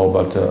Gopala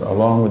Bhatta,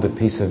 along with a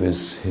piece of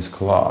his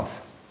cloth.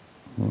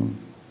 And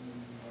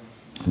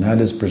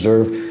that is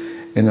preserved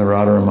in the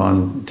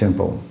Radharaman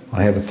temple.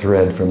 I have a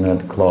thread from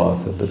that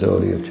cloth of the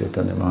devotee of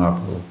Chaitanya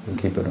Mahaprabhu. We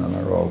keep it on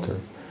our altar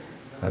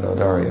at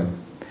Audarya.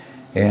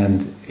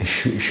 And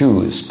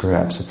shoes,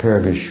 perhaps, a pair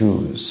of his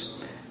shoes.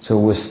 So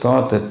it was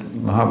thought that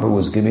Mahaprabhu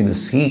was giving the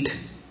seat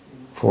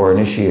for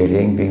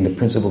initiating, being the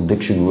principal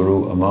Diksha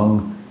Guru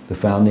among the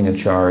founding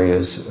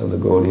acharyas of the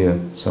Gaudiya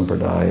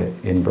Sampradaya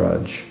in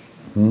Braj.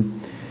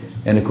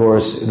 And of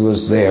course, it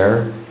was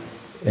there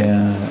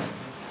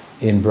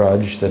in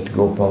Braj that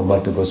Gopala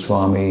Bhatta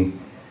Goswami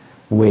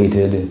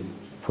waited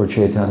for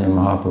Chaitanya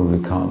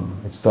Mahaprabhu to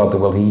come. It's thought that,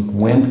 well, he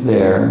went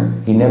there,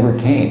 he never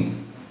came.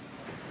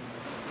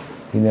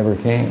 He never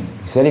came.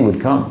 He said he would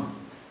come.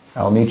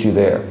 I'll meet you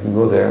there. You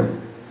go there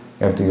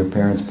after your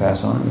parents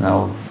pass on,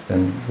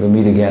 and we'll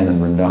meet again in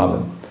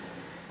Vrindavan.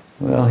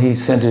 Well, he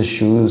sent his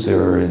shoes,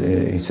 or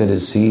he sent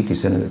his seat, he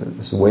sent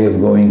his way of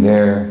going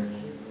there,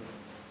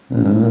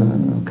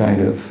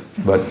 kind of.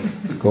 But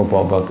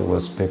Gopala Bhatta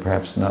was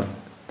perhaps not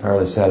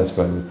entirely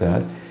satisfied with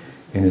that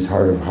in his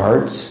heart of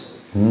hearts.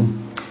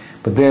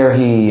 But there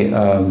he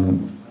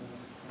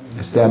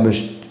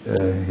established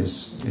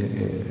his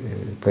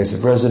place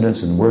of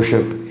residence and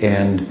worship,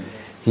 and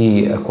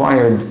he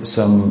acquired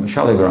some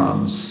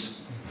shaligrams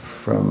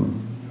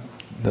from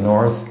the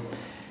north,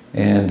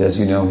 and as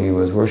you know, he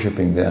was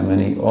worshipping them,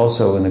 and he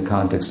also, in the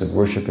context of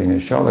worshipping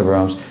his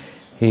shaligrams,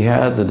 he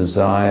had the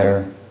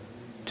desire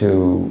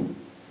to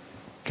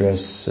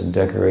dress and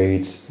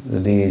decorate the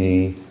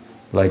deity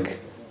like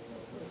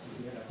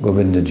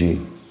Govindaji,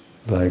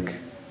 like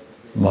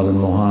Madan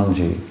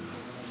Mohanji,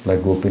 like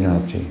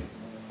Gopinathji.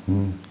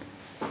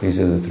 These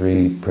are the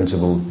 3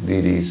 principal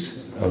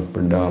deities of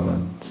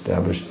Vrindavan,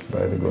 established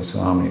by the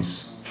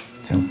Goswamis.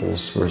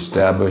 Temples were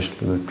established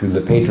through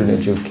the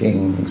patronage of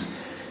kings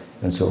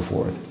and so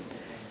forth.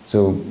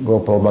 So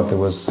Gopala Bhatta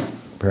was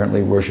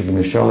apparently worshipping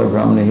the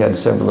shaligram, and he had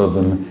several of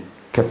them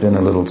kept in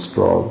a little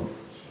straw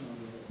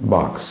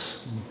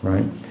box,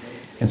 right?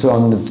 And so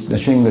on the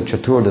Nrsimha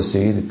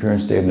Chaturdasi, the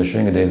appearance day of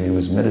Nrsimhadev, he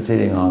was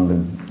meditating on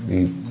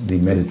the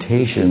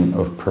meditation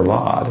of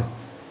Prahlad,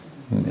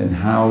 and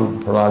how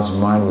Prahlad's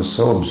mind was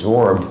so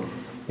absorbed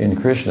in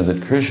Krishna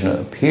that Krishna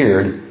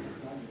appeared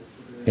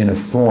in a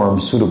form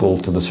suitable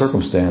to the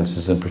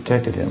circumstances and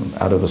protected him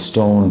out of a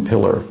stone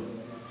pillar.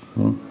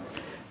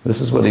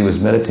 This is what he was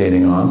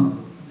meditating on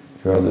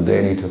throughout the day,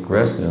 and he took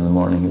rest, and in the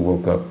morning he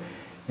woke up,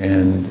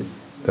 and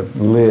the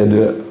lid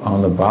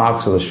on the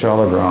box of the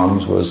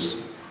shaligrams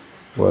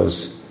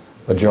was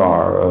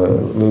ajar,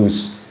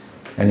 loose,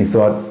 and he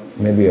thought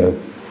maybe a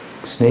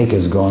snake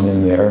has gone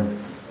in there,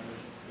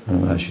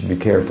 and I should be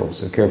careful.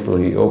 So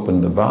carefully he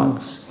opened the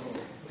box,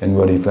 and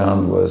what he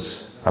found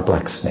was a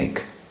black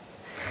snake,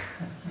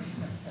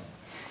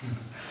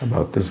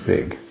 about this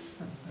big.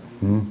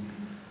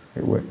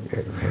 It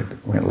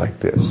went like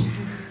this.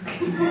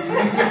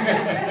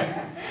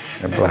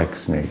 A black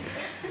snake.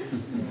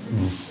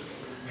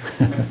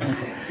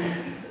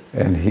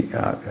 And he,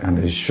 on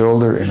his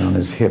shoulder and on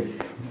his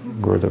hip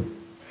were the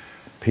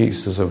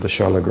pieces of the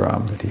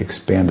shaligram that he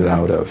expanded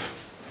out of.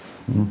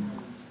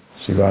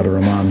 Sri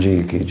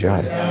Radharamanji ki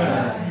jai.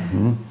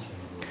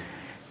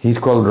 He's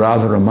called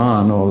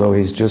Radharaman, although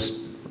he's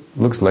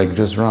looks like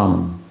just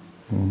Ram.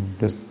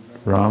 Just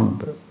Ram,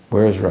 but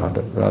where's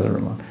Radha?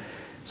 Radharaman.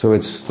 So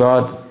it's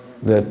thought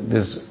that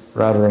this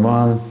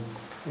Radharaman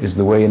is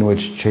the way in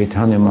which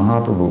Chaitanya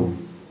Mahaprabhu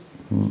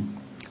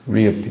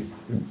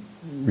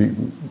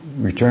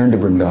returned to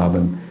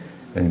Vrindavan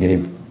and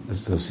gave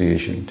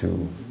association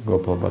to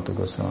Gopala Bhatta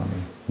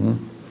Goswami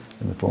in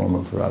the form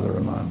of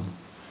Radharaman,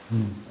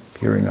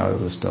 peering out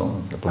of the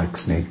stone, the black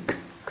snake,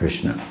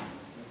 Krishna.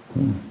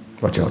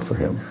 watch out for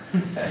him.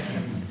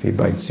 If he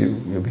bites you,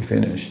 you'll be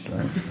finished,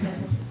 right?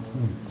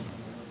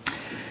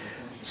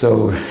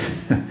 So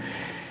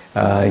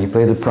he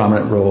plays a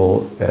prominent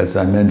role, as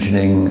I'm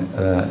mentioning,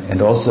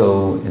 and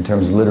also in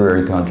terms of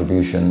literary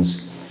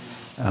contributions.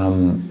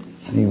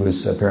 He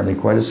was apparently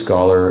quite a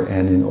scholar,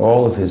 and in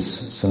all of his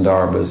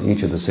sandarbhas,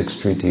 each of the 6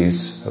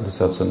 treatises of the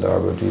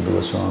Satsandarbha of Jiva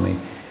Goswami,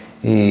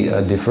 he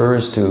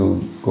defers to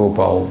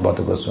Gopala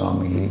Bhatta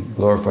Goswami. He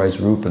glorifies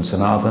Rupa and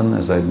Sanatan,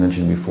 as I've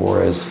mentioned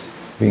before, as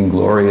being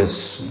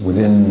glorious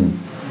within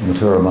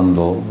Mathura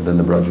Mandal, within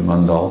the Braja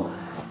Mandal,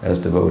 as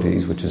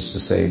devotees, which is to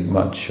say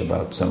much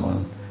about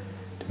someone.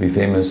 To be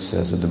famous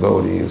as a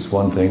devotee is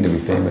one thing, to be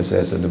famous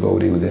as a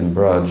devotee within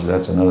Braj,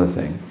 that's another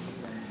thing.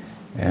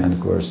 And of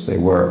course they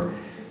were.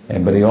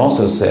 But he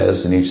also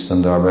says in each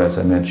Sandarbha, as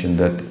I mentioned,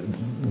 that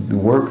the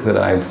work that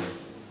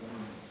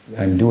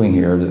I'm doing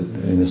here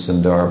in the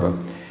Sandarbha,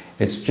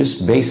 it's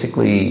just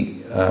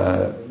basically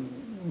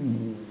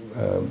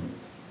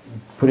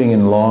putting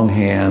in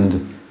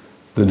longhand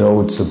the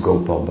notes of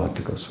Gopala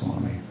Bhatta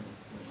Goswami.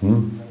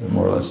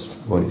 More or less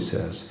what he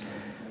says.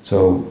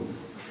 So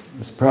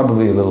there's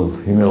probably a little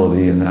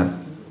humility in that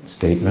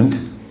statement,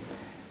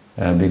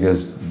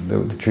 because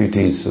the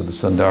treatises of the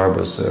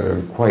Sandarbhas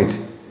are quite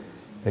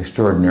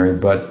extraordinary,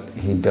 but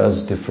he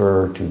does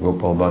defer to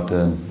Gopala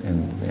Bhatta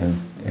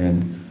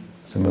and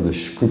some of the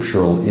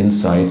scriptural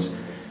insights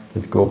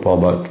that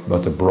Gopala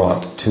Bhatta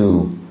brought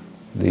to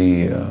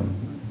the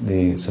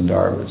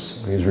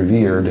Sandarbhas. He was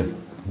revered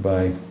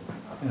by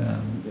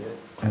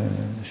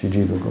Sri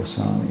Jiva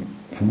Goswami.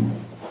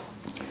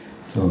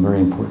 So a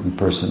very important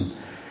person.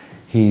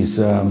 He's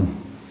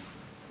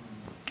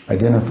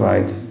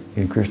identified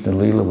in Krishna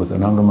Lila with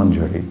Ananga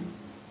Manjari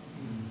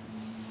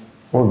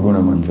or Guna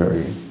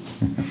Manjari.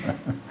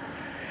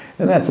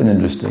 And that's an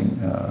interesting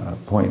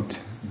point.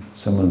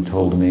 Someone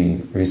told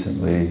me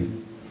recently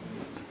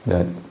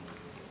that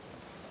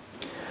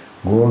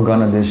Gaur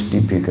Ganadish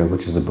Deepika,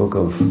 which is the book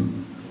of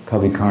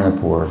Kavi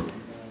Karnapur,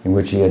 in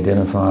which he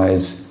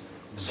identifies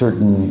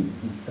certain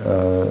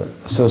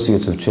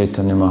associates of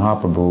Chaitanya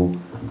Mahaprabhu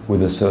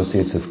with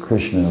associates of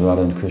Krishna,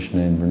 Radha and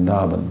Krishna in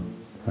Vrindavan,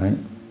 right?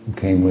 Who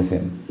came with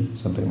him,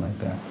 something like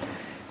that.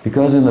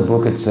 Because in the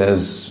book it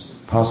says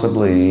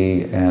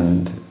possibly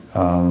and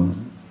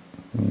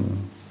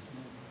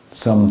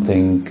some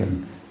think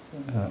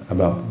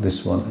about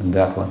this one and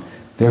that one,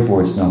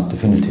 therefore it's not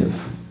definitive.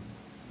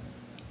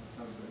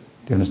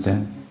 Do you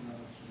understand?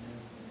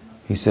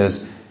 He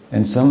says,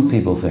 and some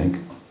people think,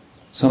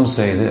 some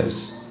say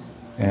this,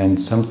 and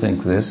some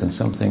think this, and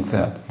some think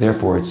that.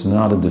 Therefore, it's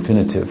not a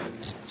definitive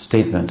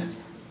statement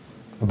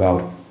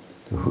about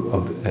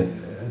a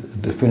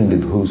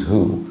definitive who's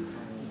who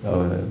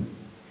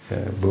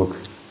book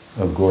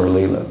of Gaur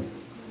Leela.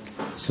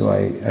 So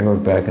I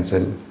wrote back and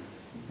said,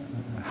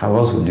 how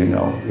else would you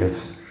know if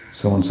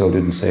so-and-so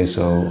didn't say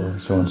so, or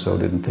so-and-so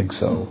didn't think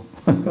so?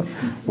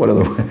 What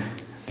other way?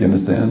 Do you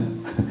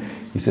understand?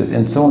 He says,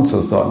 and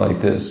so-and-so thought like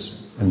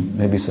this, and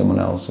maybe someone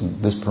else,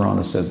 and this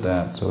Purana said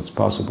that, so it's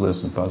possible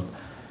this and possible.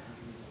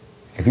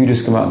 If you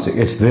just come out and say,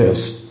 it's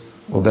this,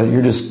 well, then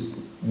you're just...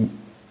 You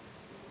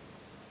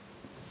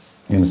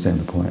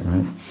understand the point,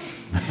 right?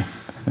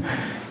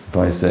 If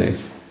I say,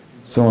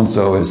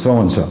 so-and-so is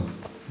so-and-so,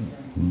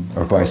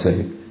 or if I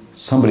say,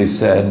 somebody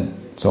said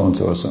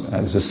so-and-so,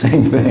 it's the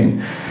same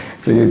thing.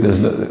 So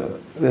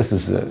this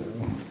is a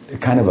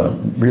kind of a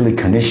really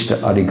Kanishta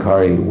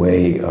Adhikari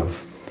way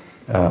of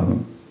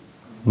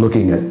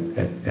looking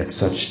at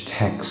such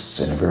texts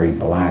in a very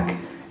black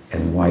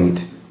and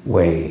white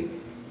way.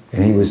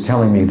 And he was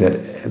telling me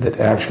that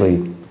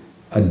actually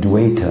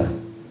Advaita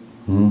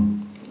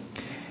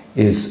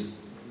is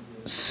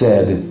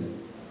said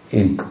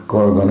in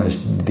Gauragana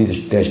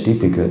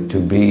Dashdipika to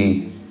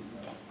be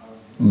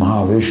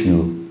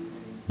Mahavishnu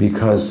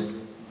because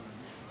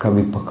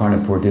Kavi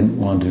Karnapur didn't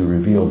want to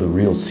reveal the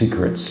real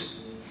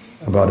secrets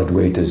about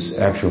Advaita's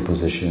actual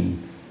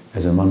position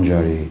as a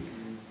Manjari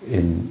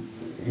in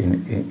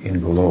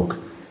Golok.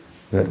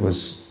 That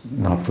was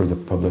not for the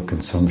public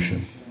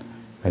consumption.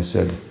 I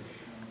said,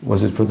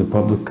 was it for the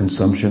public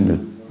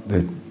consumption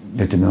that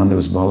Nityananda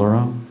was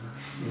Balaram?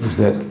 Was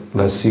that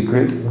less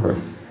secret? Or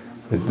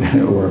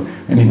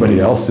anybody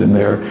else in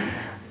there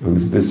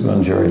who's this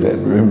Manjari? That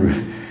remember,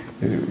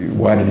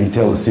 why did he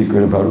tell a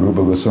secret about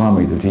Rupa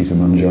Goswami that he's a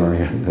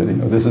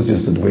Manjari? This is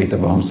just Advaita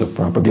Vamsa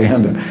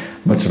propaganda,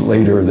 much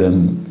later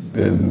than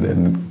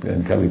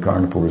Kavi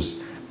Karnapur's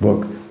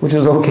book, which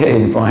is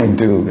okay and fine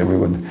too.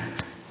 Everyone,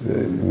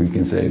 we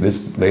can say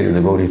this later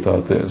devotee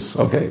thought this.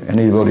 Okay,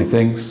 any devotee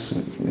thinks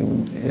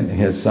and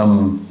has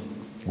some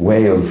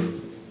way of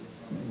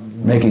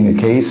making a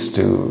case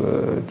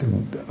to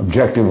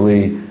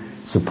objectively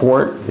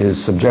support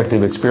his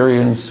subjective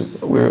experience.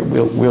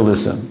 We'll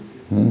listen.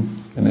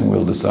 And then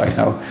we'll decide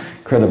how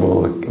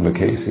credible of a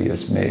case he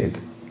has made.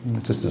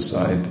 Just a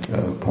side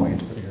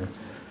point here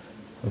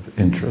of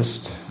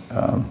interest.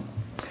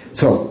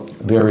 So,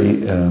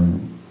 very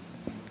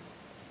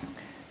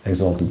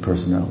exalted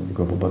personality.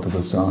 Gopala Bhatta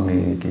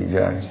Goswami ki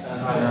jai.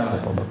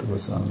 Gopala Bhatta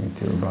Goswami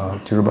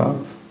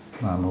Tirubhav.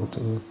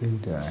 Mamoto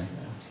Vidai.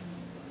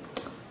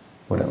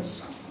 What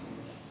else?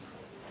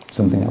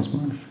 Something else,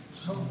 Marsh?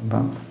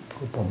 About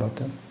Gopala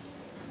Bhatta?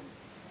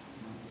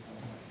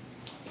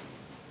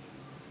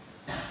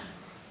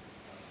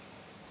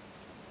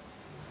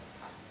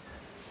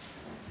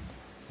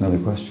 Another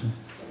question?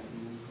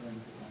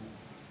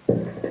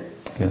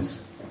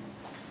 Yes.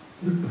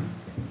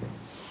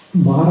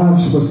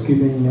 Maharaj was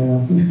giving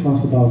his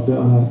class about the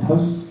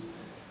anarthas,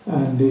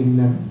 and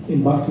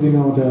in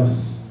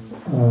Bhaktivinoda's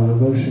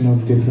version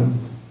of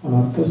different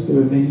anarthas, there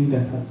were many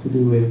that had to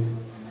do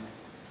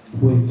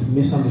with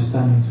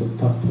misunderstandings of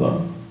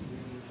tattva,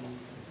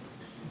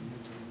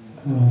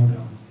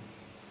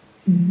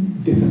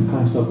 different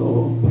kinds of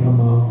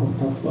Brahma or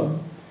tattva.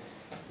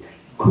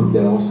 Could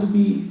there also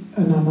be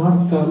an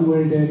anartha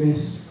where there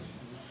is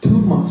too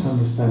much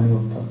understanding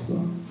of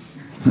tattva?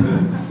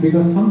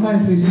 Because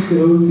sometimes we see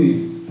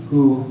devotees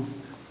who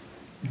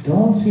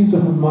don't seem to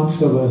have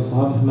much of a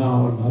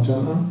sadhana or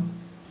bhajana,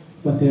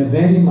 but they are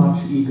very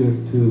much eager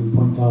to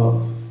point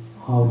out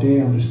how they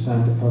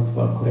understand the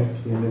tattva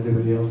correctly and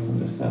everybody else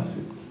understands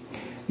it.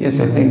 Yes,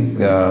 I think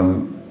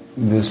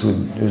there's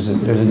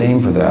a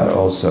name for that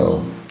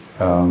also.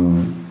 You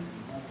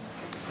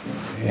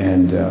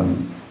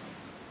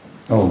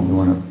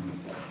want to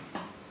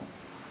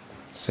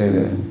say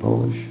that in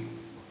Polish?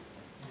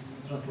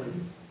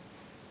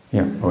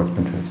 Yeah, it's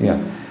been translated.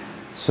 Yeah.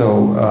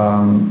 So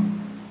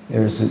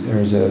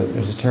there's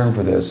a term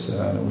for this,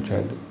 which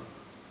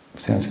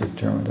Sanskrit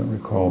term I don't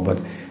recall, but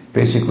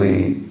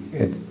basically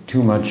it's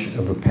too much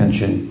of a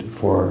penchant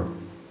for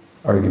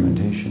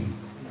argumentation.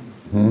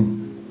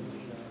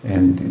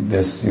 And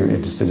this, you're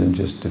interested in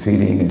just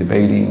defeating and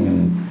debating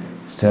and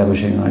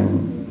establishing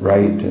I'm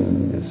right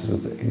and this is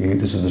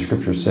what the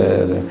scripture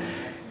says.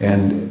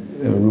 And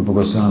Rupa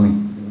Goswami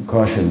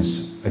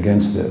cautions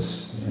against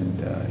this.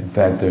 And in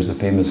fact, there's a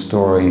famous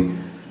story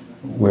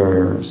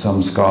where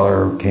some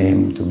scholar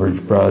came to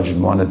Braj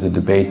and wanted to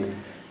debate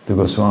the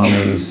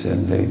Goswamis,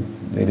 and they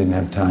didn't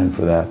have time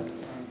for that.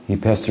 He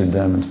pestered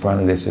them, and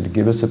finally they said,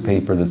 give us a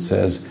paper that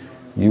says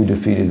you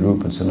defeated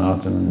Rupa and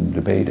Sanatana in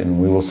debate,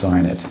 and we will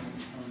sign it.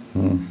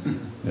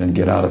 And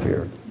get out of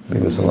here.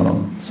 Leave us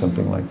alone.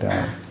 Something like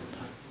that.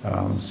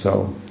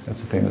 So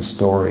that's a famous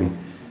story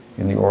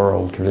in the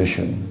oral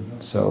tradition.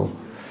 So,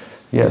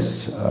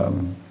 yes,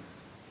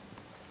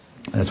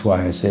 that's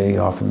why I say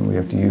often we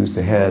have to use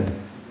the head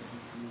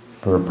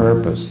for a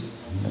purpose.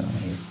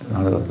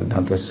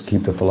 Not just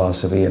keep the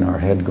philosophy in our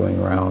head going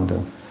around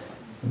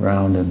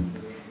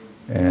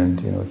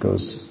and it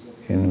goes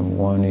in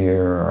one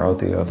ear or out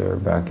the other,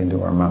 back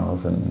into our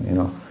mouth, and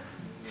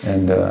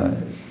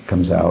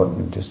comes out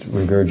and just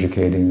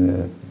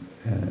regurgitating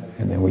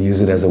and then we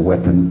use it as a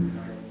weapon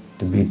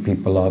to beat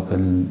people up,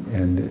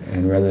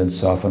 and rather than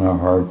soften our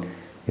heart,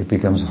 it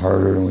becomes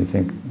harder, and we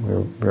think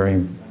we're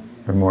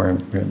more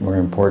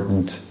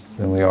important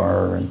than we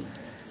are, and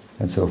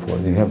so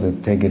forth. You have to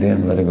take it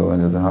in, let it go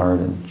into the heart,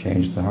 and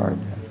change the heart.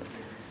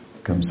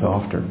 Become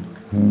softer.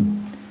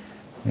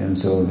 And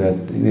so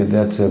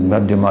that's a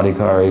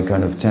madhyamadikari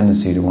kind of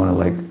tendency to want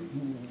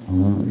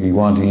to you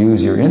want to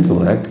use your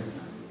intellect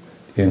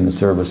in the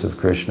service of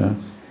Krishna,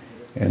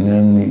 and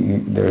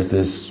then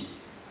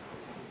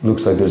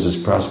looks like there's this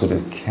prospect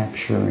of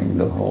capturing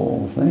the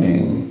whole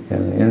thing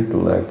in the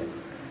intellect.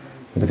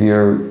 But if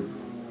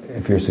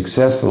you're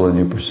successful in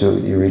your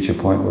pursuit, you reach a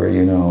point where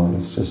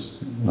it's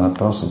just not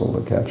possible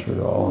to capture it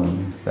all,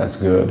 and that's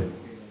good.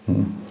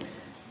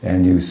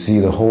 And you see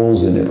the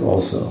holes in it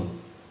also,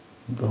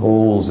 the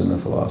holes in the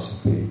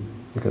philosophy,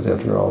 because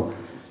after all,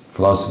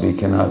 philosophy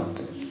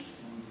cannot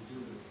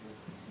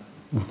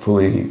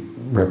fully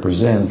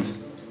represent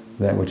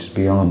that which is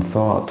beyond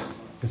thought.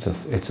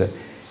 It's a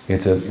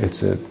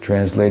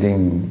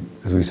translating,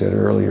 as we said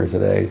earlier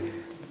today,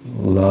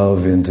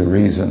 love into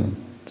reason.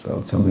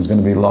 So something's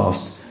going to be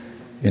lost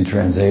in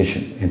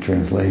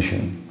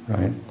translation,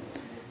 right?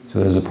 So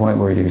there's a point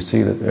where you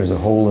see that there's a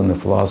hole in the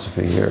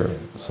philosophy here.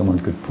 Someone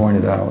could point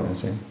it out and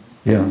say,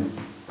 yeah,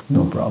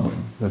 no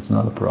problem. That's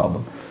not a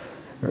problem.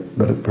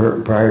 But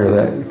prior to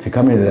that, to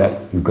come into that,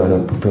 you've got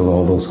to fill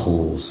all those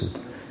holes.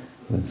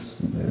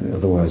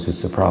 Otherwise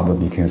it's a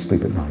problem. You can't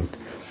sleep at night.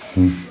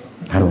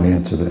 How do I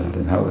answer that?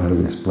 And how do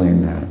we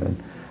explain that? And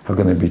how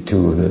can there be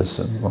two of this?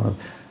 And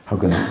how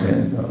can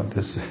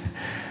this?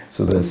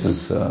 So this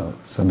is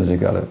somebody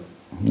got it.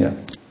 Yeah,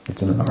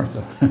 it's an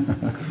anartha.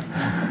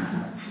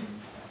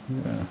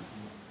 Yeah.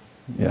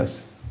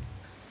 Yes.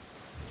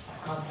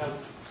 I can't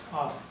help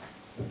ask.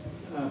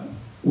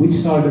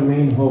 Which are the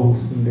main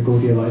holes in the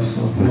Gaudiya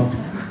Vaishnava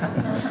philosophy?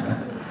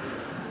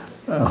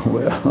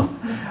 Well,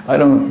 I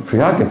don't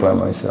preoccupy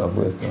myself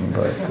with them,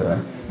 but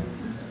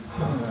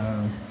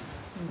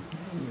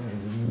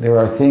there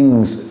are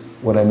things.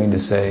 What I mean to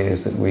say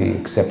is that we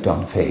accept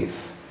on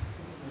faith.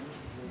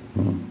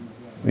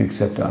 We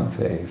accept on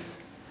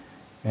faith,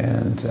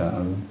 and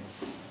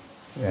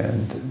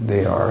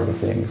they are the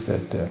things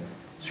that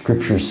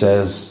Scripture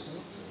says,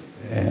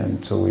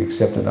 and so we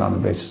accept it on the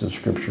basis of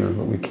Scripture,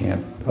 but we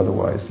can't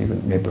otherwise,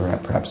 even maybe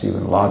perhaps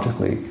even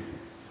logically,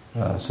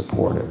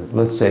 supportive.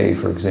 Let's say,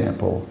 for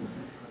example,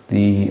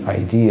 the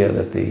idea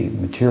that the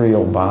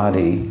material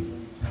body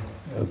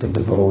of the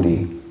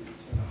devotee,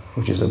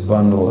 which is a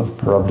bundle of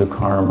prarabdha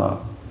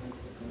karma,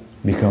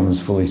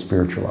 becomes fully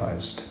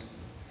spiritualized.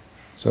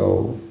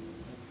 So,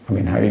 I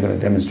mean, how are you going to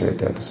demonstrate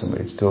that to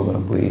somebody? It's still going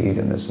to bleed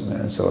and this and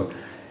that. So,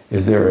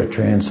 is there a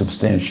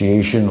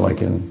transubstantiation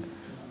like in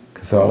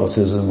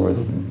Catholicism where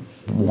the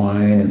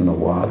wine and the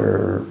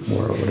water,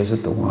 or what is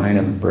it, the wine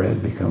and the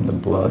bread become the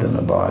blood in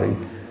the body?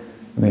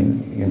 I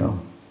mean, you know,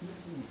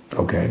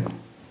 okay.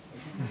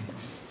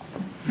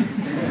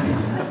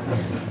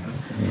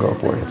 Go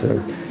for it.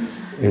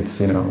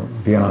 It's you know,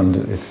 beyond,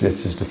 it's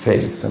just a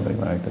faith, something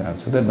like that.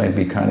 So that might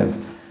be kind of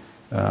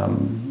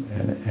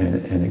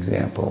an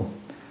example.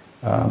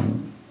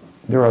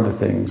 There are other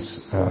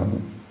things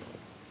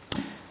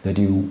that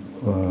you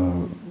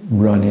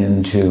run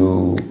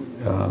into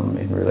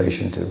in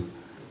relation to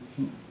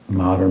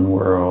modern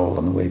world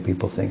and the way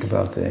people think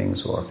about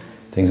things, or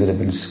things that have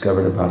been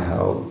discovered about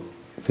how,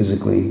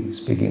 physically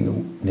speaking, the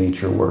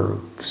nature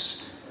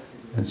works,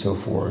 and so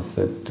forth,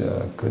 that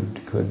could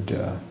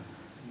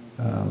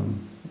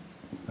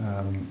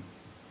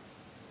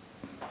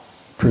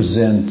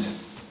present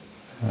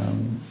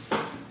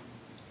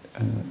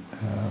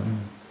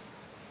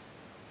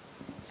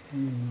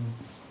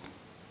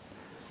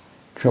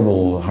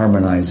trouble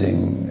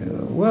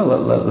harmonizing. Well,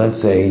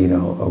 let's say, you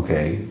know,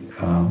 okay,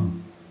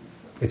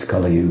 it's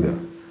Kali Yuga.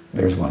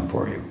 There's one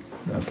for you.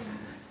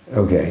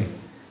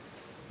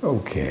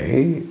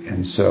 Okay.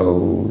 And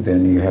so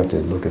then you have to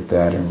look at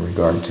that in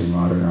regard to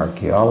modern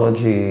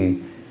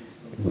archaeology.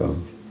 Well,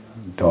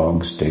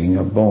 dogs digging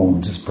up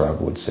bones, as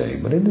Prabhupada would say,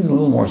 but it is a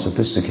little more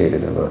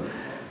sophisticated of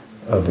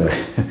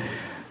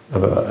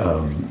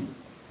a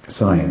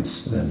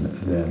science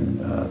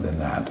than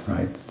that,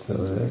 right? So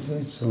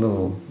it's a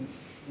little.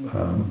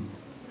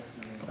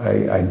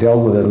 I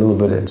dealt with it a little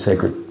bit in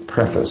Sacred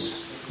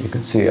Preface. You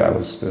can see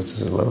this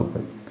is a little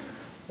bit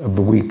of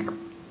the weak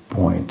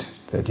point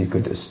that you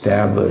could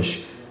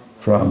establish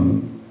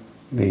from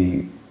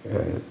the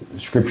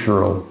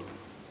scriptural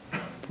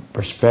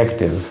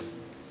perspective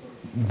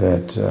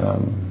that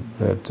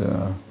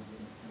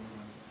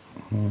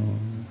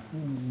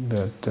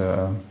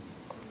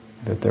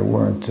there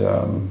weren't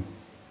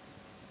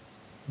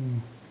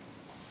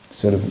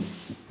instead of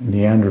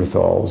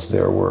Neanderthals,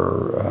 there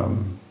were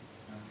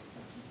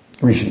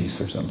rishis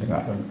or something.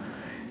 I don't know.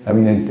 I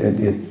mean,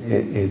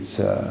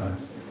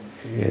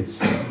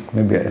 it's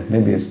maybe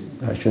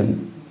I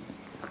shouldn't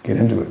get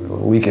into it. It'll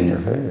weaken your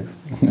faith.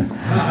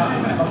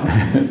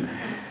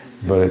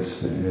 But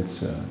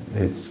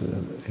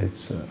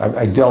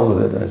I dealt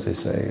with it, as I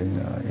say,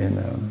 in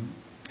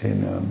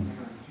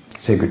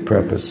Sacred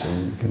Preface,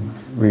 and you can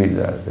read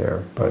that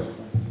there. But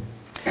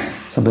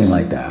something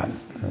like that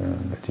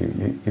that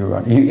you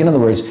run. In other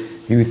words,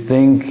 you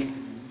think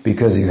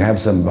because you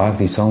have some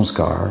bhakti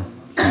samskar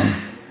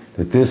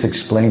that this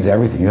explains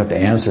everything. You have to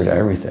answer to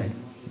everything,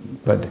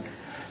 but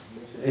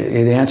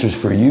it answers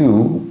for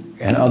you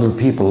and other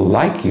people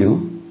like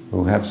you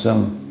who have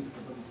some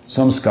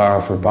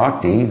samskar for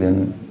bhakti.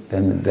 Then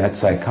that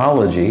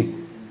psychology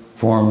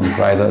formed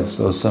by those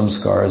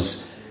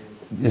samskars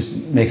just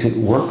makes it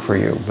work for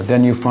you. But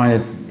then you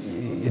find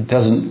it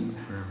doesn't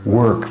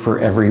work for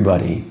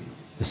everybody.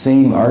 The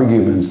same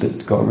arguments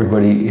that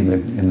everybody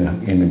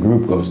in the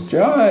group goes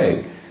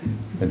jai,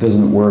 it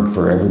doesn't work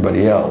for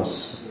everybody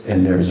else,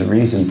 and there's a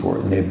reason for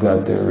it, and they've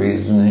got their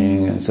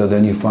reasoning, and so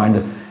then you find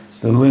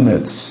the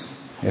limits,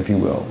 if you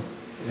will,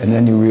 and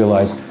then you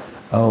realize,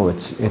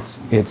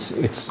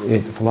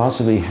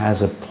 philosophy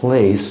has a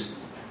place,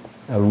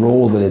 a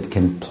role that it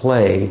can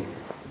play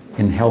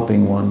in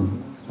helping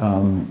one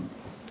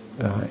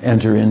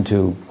enter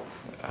into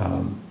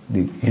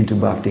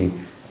bhakti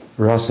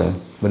rasa,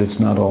 but it's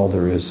not all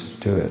there is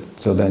to it.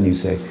 So then you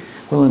say,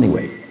 well,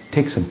 anyway,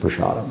 take some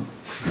prasadam.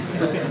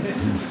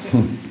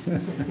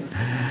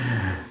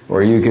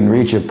 Or you can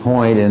reach a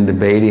point in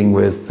debating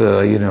with,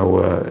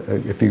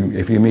 if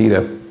you meet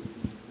a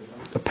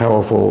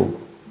powerful,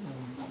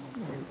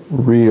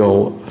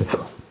 real,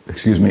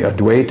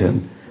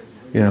 Advaitin,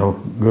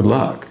 good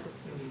luck.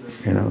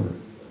 If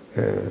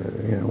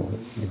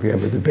you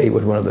have a debate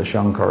with one of the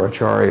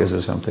Shankaracharyas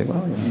or something,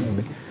 well,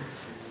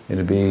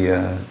 it'd be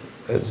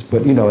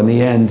but in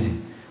the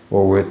end,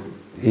 or with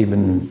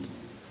even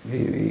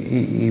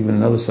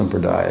another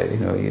sampradaya,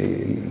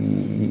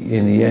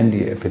 in the end,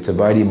 if it's a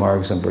Vaidhi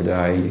Marg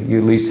sampradaya, you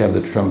at least have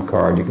the trump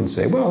card. You can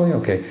say, well,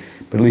 okay,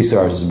 but at least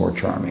ours is more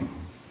charming.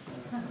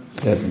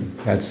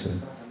 That's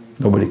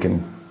nobody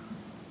can.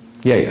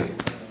 Yeah,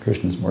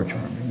 Krishna's more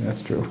charming.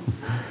 That's true.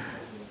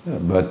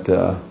 But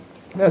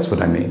that's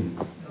what I mean.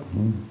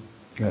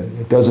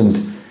 It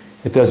doesn't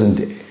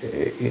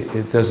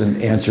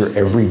answer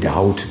every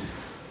doubt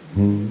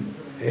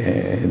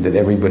that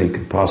everybody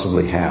could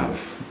possibly have.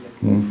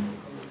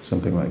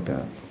 Something like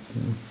that.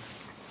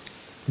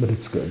 But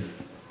it's good.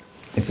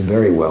 It's a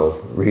very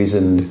well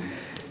reasoned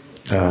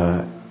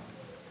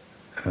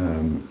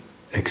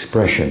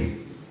expression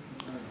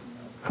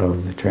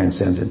of the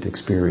transcendent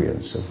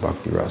experience of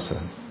bhakti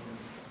rasa.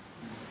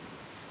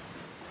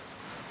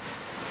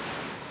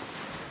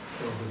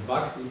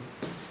 bhakti,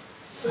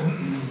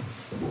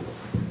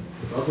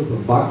 the process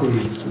of bhakti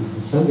is a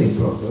descending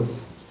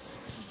process.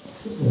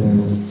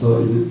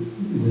 So it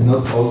is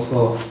not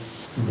also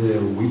the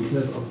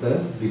weakness of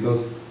that,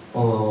 because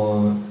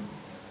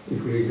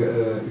if we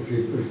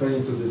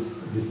referring to this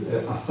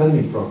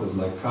ascending process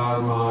like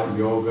karma,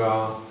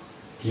 yoga,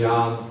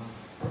 gyan,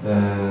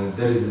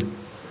 there is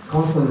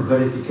constant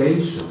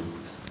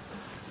verifications,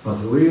 but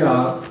we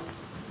are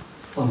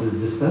on this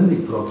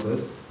descending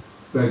process.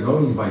 We are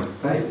going by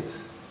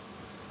faith,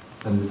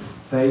 and this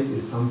faith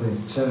is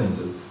sometimes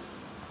challenges.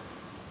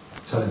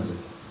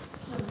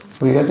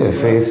 Well, you have to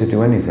have faith to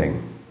do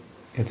anything.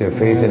 You have to have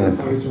faith in the...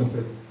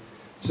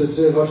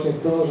 Czy właśnie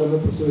to, że my,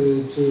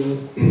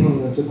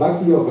 czy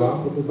bhakti yoga,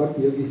 proces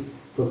bhakti yogi jest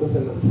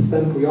procesem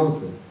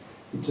zstępującym.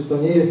 I czy to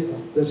nie jest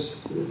też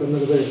pewnego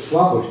rodzaju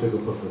słabość tego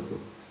procesu?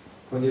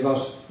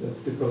 Ponieważ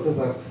w tych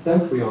procesach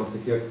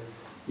wstępujących, jak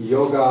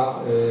yoga,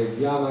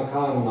 jnana,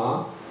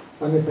 karma,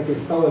 tam jest takie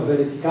stałe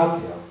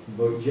weryfikacja,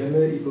 bo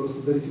idziemy i po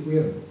prostu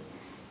weryfikujemy.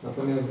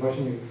 Natomiast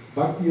właśnie w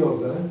bhakti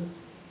jodze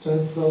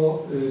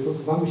często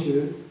posuwamy się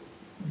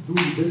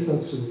długi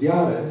dystans przez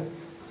wiarę,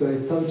 która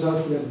jest cały czas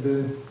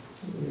jakby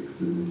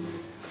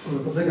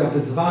podlega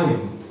wyzwaniom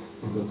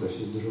w procesie,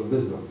 jest dużo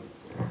wyzwań.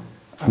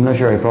 I'm not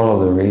sure I follow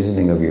the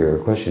reasoning of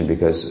your question,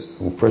 because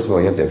first of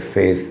all, you have to have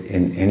faith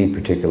in any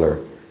particular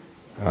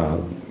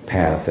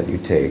path that you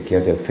take. You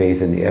have to have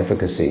faith in the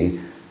efficacy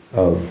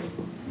of,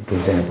 for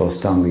example,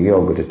 Astanga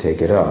Yoga to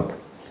take it up,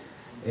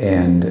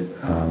 and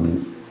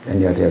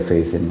you have to have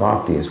faith in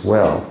Bhakti as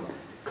well.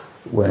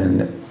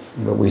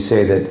 But we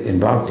say that in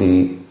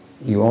Bhakti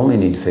you only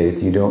need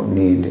faith. You don't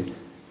need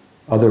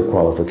other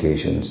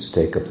qualifications to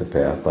take up the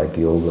path, like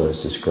yoga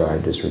is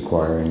described as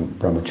requiring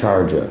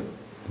brahmacharya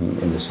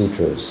in the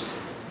sutras.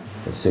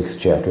 The 6th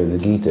chapter of the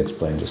Gita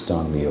explains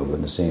Astanga Yoga,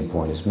 and the same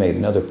point is made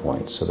in other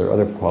points. So there are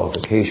other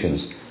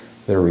qualifications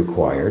that are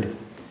required.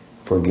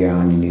 For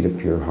Gyan, you need a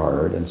pure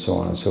heart, and so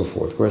on and so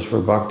forth. Whereas for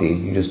Bhakti,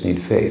 you just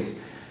need faith.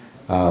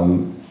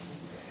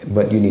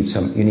 But you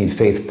need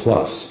faith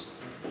plus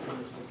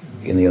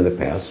in the other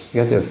paths.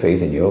 You have to have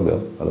faith in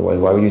yoga, otherwise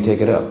why would you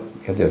take it up?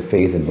 You have to have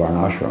faith in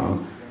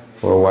varnashram,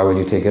 or why would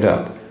you take it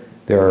up?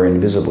 There are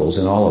invisibles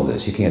in all of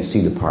this. You can't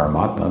see the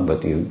Paramatma,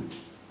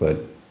 but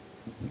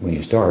when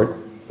you start,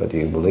 but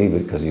you believe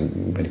it because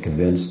you've been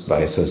convinced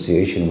by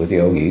association with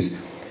yogis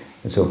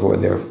and so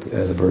forth. There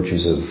are the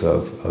virtues of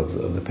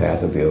the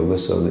path of yoga,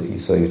 so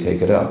you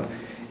take it up.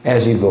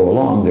 As you go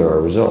along, there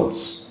are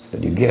results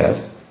that you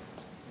get,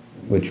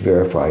 which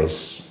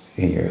verifies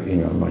in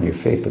your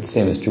faith. But the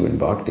same is true in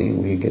bhakti.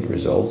 We get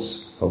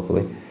results,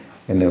 hopefully,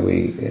 and then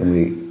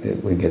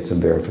we get some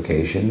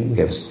verification. We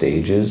have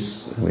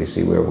stages, and we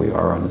see where we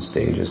are on the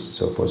stages and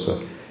so forth. So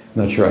I'm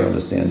not sure I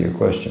understand your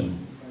question.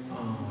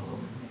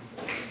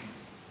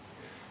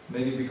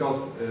 Maybe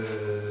because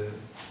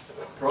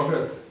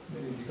progress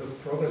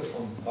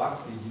on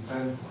bhakti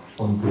depends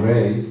on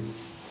grace,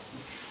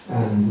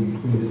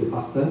 and in this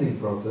ascending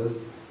process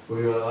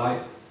we rely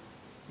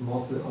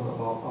mostly on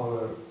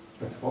our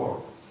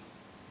efforts.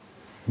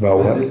 About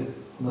what?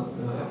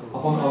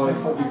 Upon our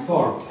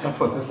efforts.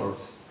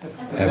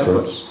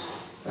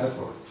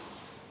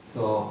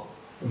 So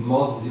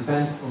most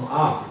depends on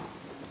us,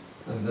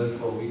 and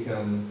therefore we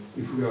can,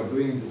 if we are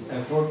doing this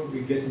effort,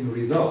 we get in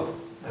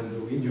results,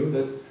 and we knew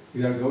that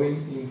we are going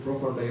in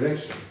proper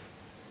direction.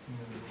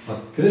 But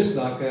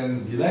Krishna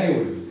can delay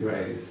with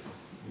grace,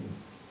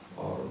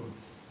 or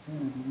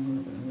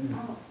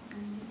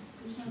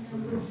Krishna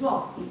can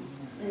withdraw his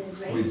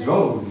grace.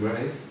 Withdraw with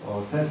grace,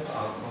 or test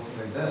out, something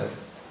like that.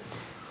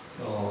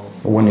 So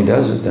when he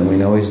does it, then we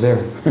know he's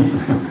there.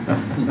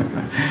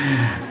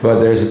 But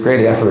there's a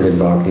great effort in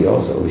bhakti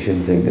also. We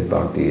shouldn't think that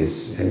bhakti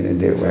is...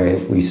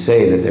 We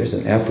say that there's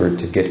an effort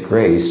to get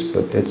grace,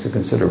 but it's a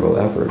considerable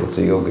effort. It's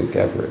a yogic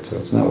effort, so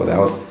it's not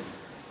without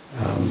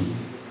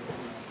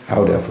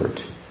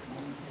effort.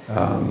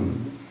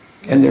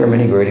 And there are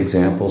many great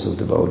examples of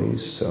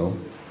devotees, so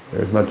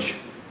there's much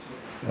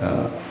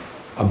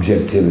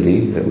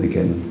objectivity that we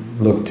can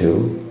look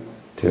to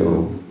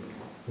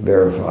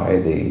verify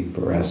the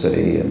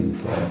veracity and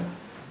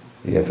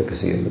the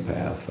efficacy of the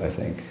path, I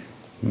think.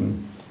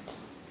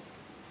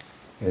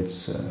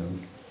 It's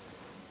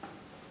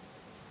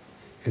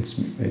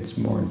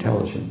more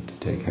intelligent to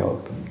take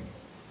help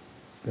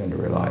than to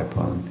rely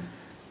upon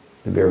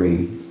the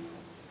very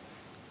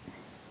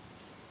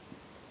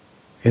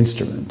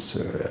instruments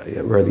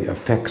or the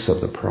effects of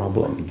the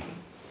problem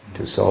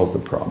to solve the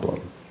problem.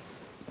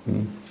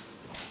 In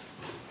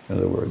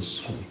other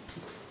words,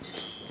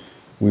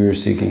 we are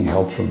seeking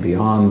help from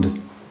beyond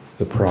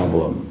the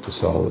problem to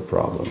solve the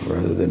problem,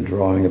 rather than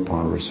drawing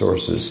upon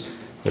resources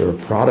that are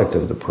a product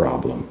of the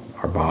problem.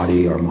 Our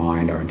body, our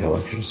mind, our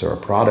intelligence are a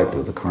product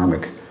of the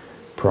karmic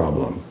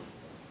problem.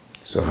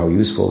 So how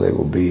useful they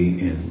will be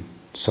in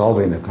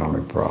solving the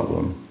karmic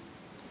problem,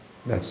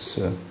 that's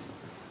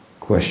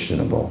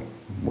questionable.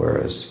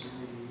 Whereas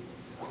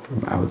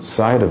from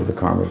outside of the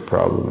karmic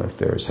problem, if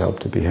there's help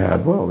to be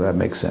had, well, that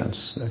makes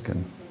sense.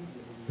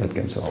 That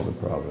can solve the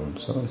problem.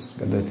 So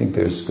I think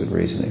there's good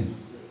reasoning.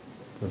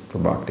 for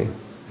bhakti.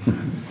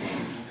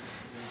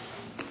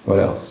 What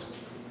else?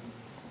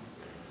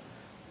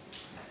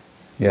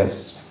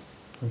 Yes.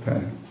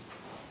 Okay.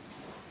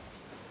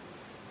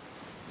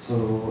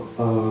 So,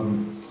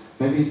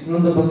 maybe it's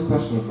not the best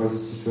question for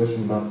this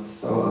situation, but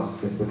I'll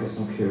ask it because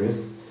I'm curious.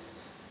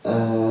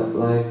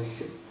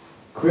 Like,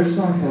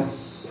 Krishna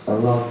has a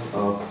lot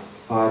of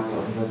fights,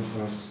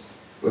 adventures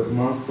with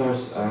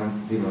monsters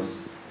and demons.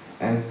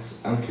 And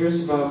I'm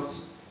curious about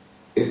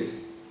if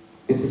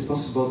it is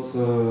possible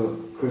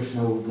to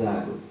Krishna would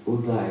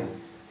die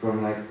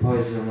from like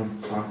poison and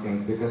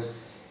something, because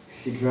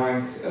he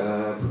drank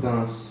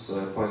Putana's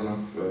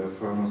poison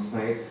from a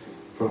snake,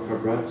 from her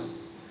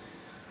breasts,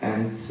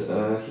 and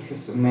he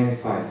has many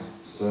fights.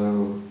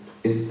 So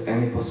is it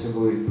any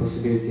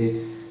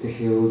possibility that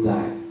he will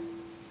die?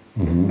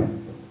 Mm-hmm.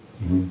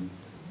 Mm-hmm.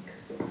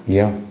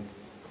 Yeah.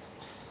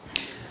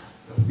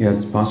 Yeah,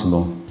 it's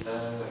possible.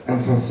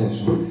 And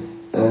translation.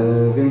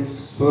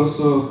 Więc po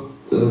prostu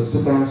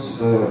spytałem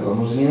się,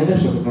 może nie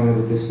najlepsze pytanie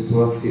do tej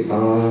sytuacji,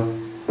 ale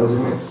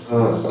rozumiem,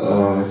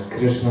 że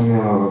Krishna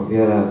miał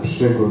wiele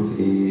przygód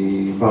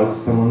i walk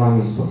z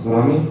demonami, z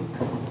potworami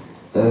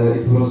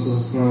i po prostu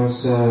zastanawiam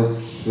się,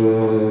 czy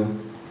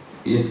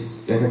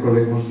jest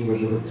jakakolwiek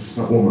możliwość, żeby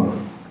Krishna umarł.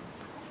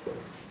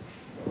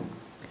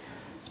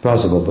 It's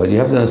possible, but you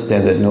have to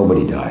understand that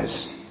nobody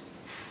dies.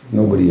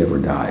 Nobody ever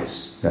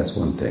dies. That's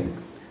one thing.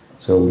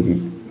 So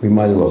we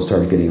might as well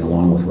start getting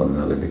along with one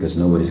another because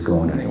nobody's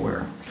going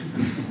anywhere.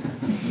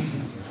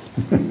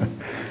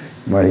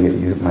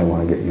 might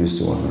want to get used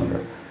to one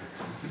another.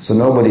 So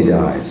nobody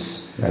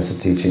dies. That's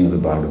the teaching of the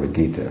Bhagavad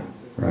Gita,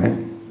 right?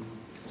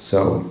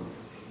 So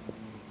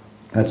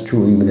that's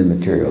true even in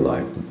material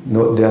life.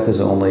 No, death is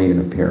only an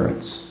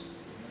appearance.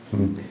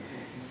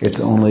 It's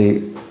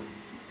only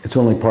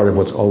part of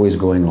what's always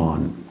going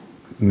on.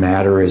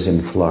 Matter is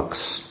in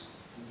flux.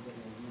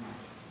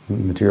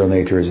 Material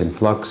nature is in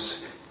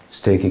flux. It's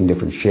taking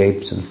different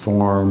shapes and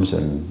forms,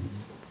 and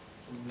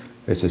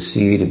it's a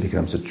seed, it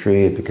becomes a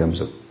tree, it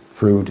becomes a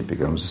fruit, it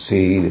becomes a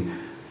seed,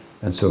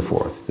 and so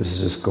forth. This is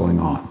just going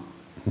on.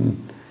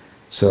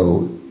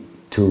 So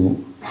to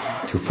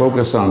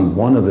focus on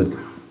one of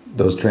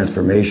those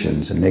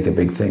transformations and make a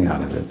big thing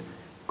out of it,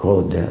 call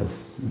it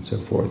death, and so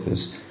forth,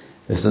 is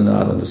to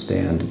not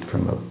understand it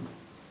from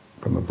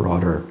a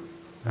broader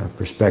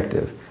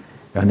perspective,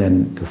 and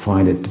then to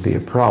find it to be a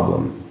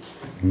problem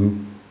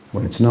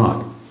when it's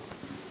not.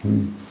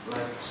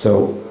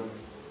 So,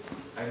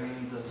 I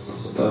mean,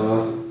 that's,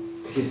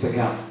 he's a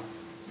god,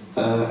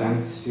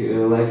 and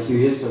like you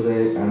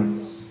yesterday, and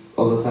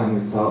all the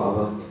time we talk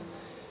about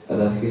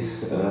that he's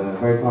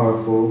very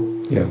powerful,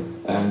 yeah,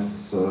 and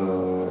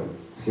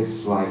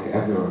he's like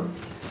everywhere.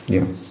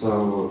 Yeah.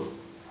 So,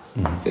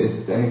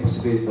 is there any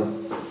possibility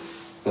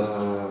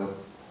that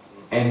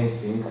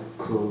anything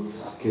could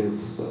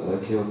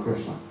kill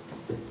Krishna?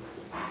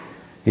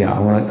 Yeah,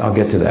 I'll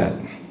get to that.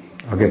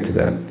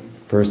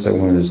 First, I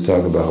wanted to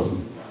talk about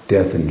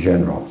death in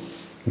general.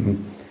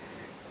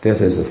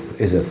 Death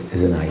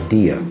is an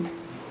idea.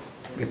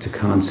 It's a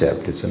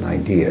concept. It's an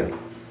idea.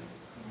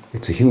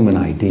 It's a human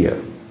idea.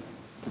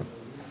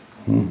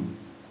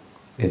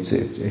 It's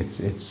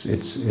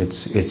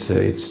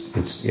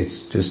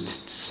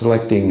just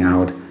selecting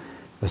out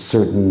a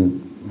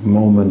certain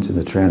moment in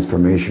the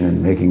transformation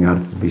and making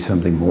out to be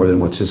something more than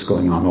what's just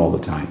going on all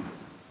the time.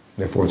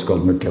 Therefore, it's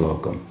called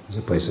Mrityalokam. It's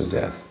a place of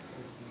death.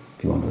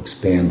 If you want to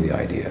expand the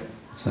idea,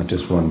 it's not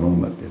just one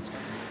moment.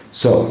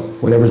 So,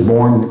 whatever's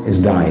born is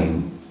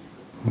dying.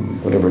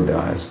 Whatever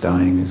dies,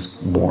 dying is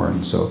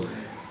born. So,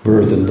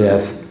 birth and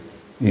death,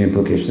 the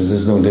implications,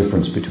 there's no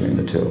difference between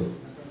the two.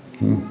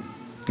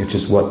 It's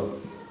just what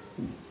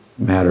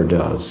matter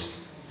does.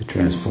 It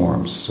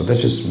transforms. So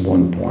that's just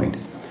one point.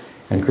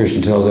 And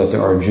Krishna tells that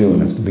to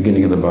Arjuna. That's the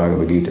beginning of the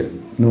Bhagavad Gita.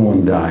 No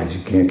one dies.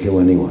 You can't kill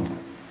anyone.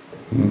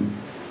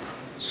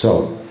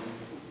 So,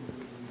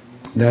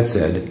 that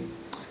said,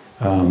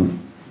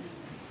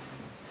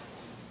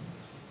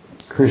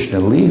 Krishna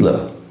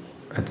Leela,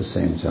 at the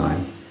same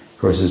time, of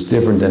course, is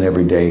different than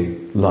everyday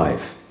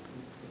life.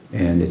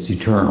 And it's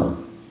eternal.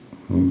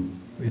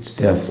 It's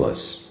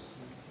deathless.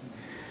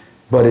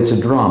 But it's a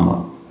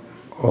drama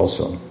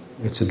also.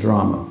 It's a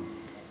drama.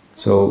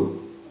 So,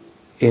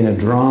 in a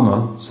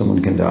drama,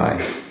 someone can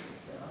die,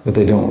 but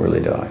they don't really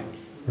die,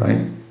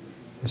 right?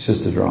 It's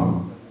just a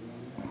drama.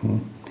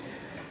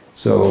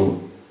 So,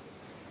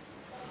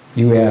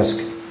 you ask,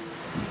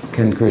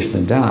 can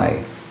Krishna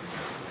die?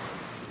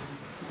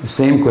 The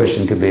same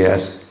question could be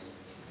asked,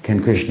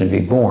 can Krishna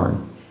be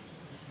born?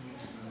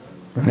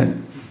 Right?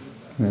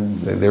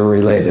 They're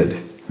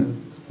related.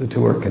 The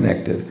two are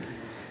connected.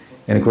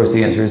 And of course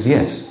the answer is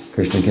yes,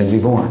 Krishna can be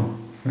born.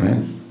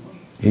 Right?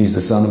 He's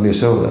the son of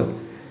Yashoda.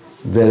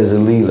 That is a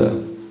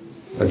Leela.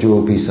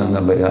 Ajopi sana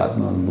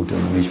bayatman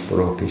bhutan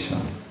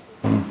mishparopishan.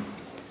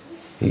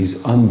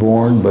 He's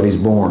unborn, but he's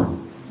born.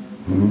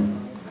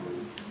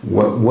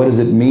 What does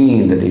it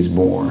mean that he's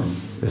born?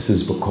 This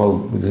is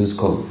called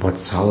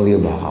Vatsalya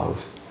Bhav,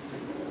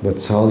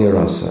 Vatsalya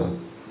Rasa,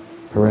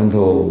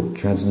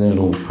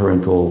 transcendental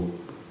parental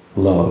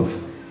love.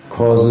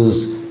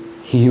 causes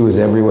he who is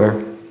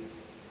everywhere,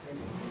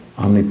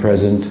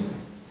 omnipresent,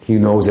 he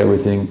knows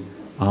everything,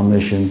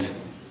 omniscient.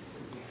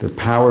 The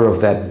power of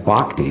that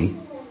bhakti,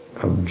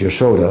 of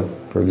Jashoda,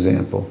 for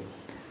example,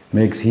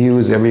 makes he who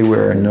is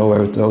everywhere and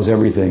knows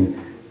everything,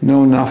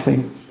 know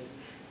nothing,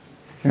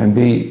 and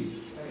be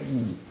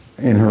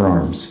in her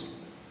arms.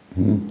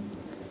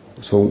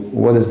 So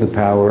what is the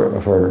power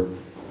of her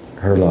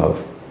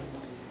love?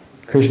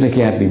 Krishna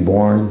can't be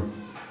born,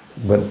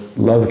 but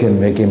love can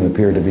make him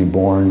appear to be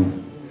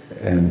born,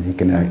 and he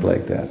can act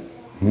like that.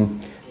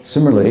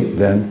 Similarly,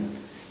 then,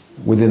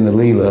 within the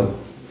Leela,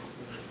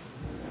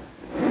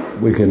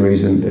 we can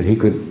reason that he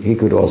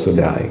could also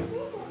die.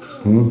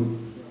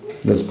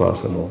 That's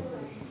possible.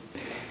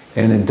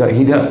 And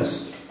he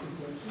does.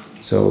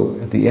 So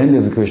at the end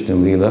of the Krishna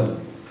Leela,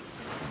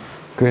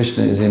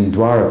 Krishna is in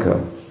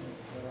Dwaraka,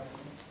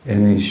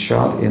 and he's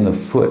shot in the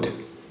foot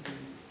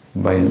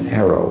by an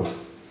arrow,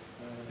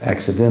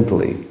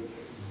 accidentally.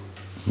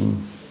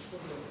 And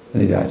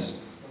he dies.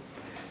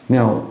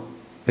 Now,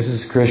 this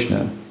is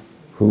Krishna,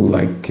 who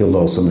killed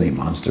all so many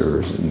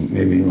monsters, and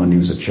maybe when he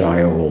was a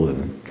child,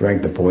 and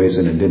drank the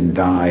poison and didn't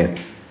die.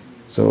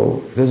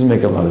 So it doesn't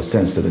make a lot of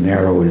sense that an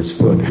arrow in his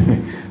foot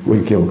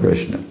would kill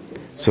Krishna.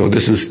 So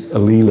this is a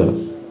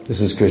Leela.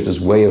 This is Krishna's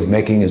way of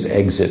making his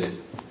exit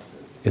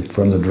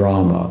from the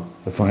drama,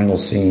 the final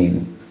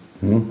scene.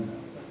 His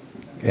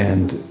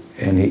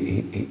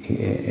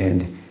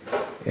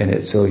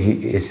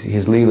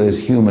Leela is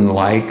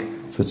human-like,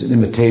 so it's an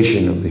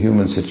imitation of the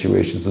human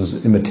situation. So it's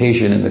an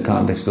imitation in the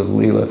context of the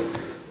Leela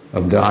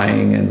of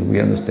dying, and we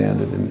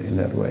understand it in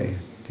that way.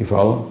 Do you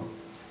follow?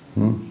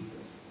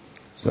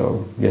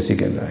 So, yes, he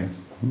can die.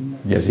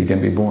 Yes, he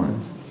can be born.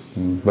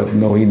 But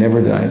no, he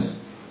never dies,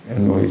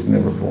 and no, he's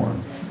never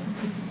born.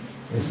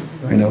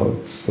 I know,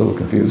 it's a little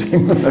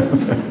confusing. Does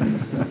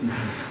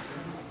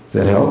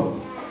that help?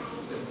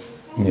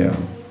 Yeah.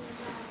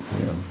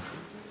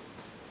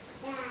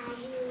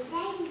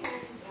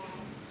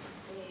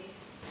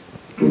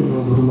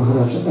 Guru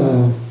Maharaj,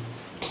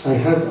 I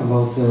heard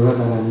about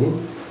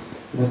Radharani,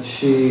 that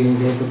she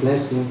gave the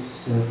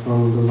blessings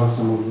from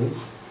Durvasa Muni,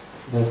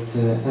 that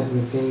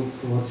everything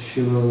what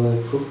she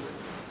will cook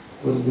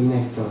will be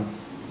nectar.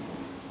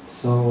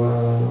 So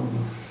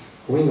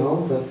we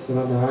know that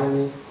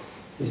Radharani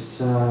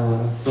is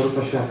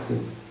Sarva Shakti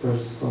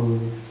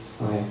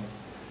personified.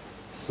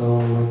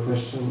 So my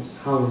question is,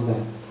 how is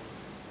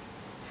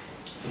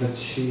that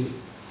she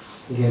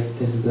get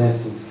these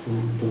blessings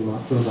from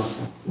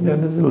Durvasa? That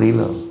is a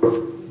Leela.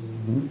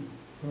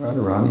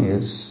 Radharani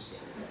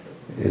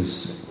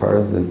is part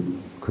of the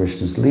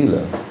Krishna's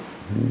Leela.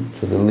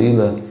 So the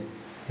Leela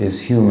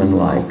is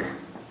human-like.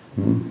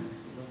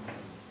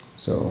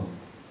 So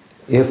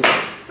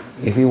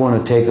if you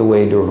want to take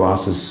away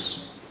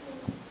Durvasa's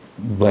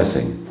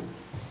blessing,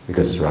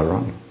 because it's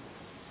Radharani,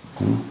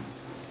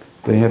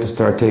 then you have to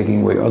start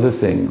taking away other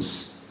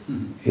things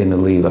in the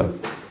Leela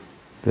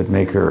that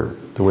make her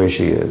the way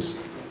she is.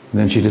 And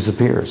then she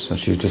disappears, and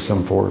she's just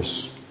some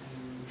force.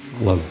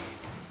 Love.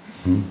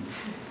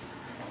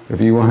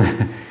 If you want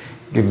to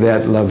give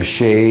that love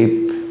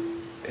shape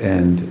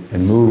and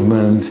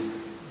movement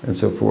and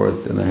so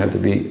forth, then there have to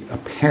be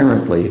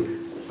apparently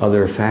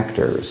other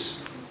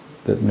factors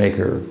that make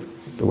her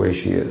the way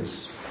she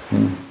is.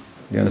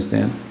 You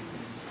understand?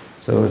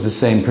 So it's the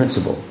same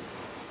principle.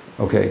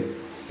 Okay,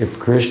 if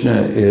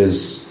Krishna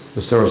is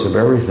the source of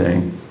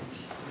everything,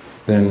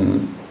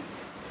 then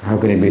how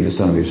can he be the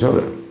son of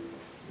Yashoda?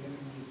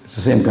 It's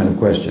the same kind of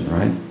question,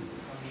 right?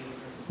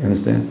 You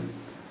understand?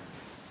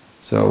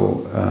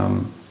 So,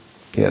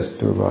 yes,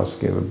 Durvasa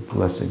gave a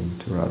blessing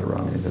to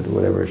Radharani that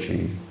whatever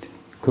she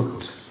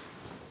cooked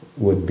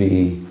would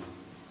be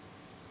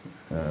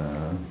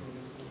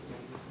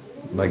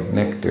like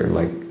nectar,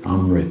 like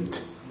amrit.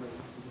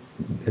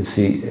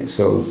 See,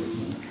 so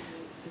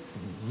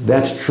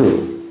that's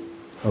true.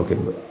 Okay,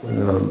 but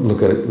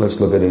let's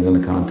look at it in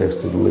the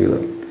context of the Leela.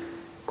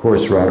 Of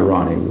course,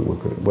 Radharani,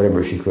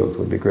 whatever she cooked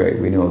would be great.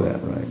 We know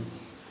that, right?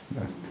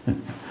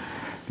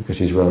 Because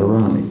she's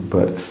Radharani.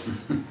 But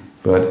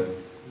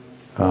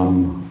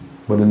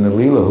in the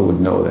Leela, who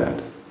would know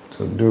that?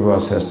 So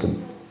Durvasa has to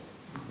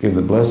give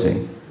the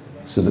blessing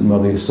so that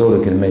Mother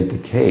Yasoda can make the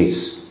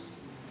case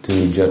to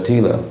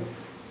Jatila,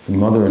 the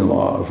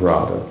mother-in-law of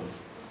Radha,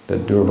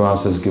 that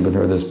Durvasa has given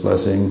her this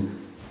blessing.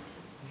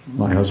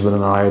 My husband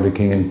and I are the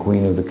king and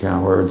queen of the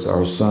cowherds.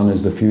 Our son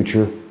is the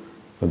future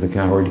of the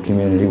cowherd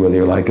community, whether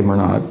you like him or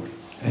not.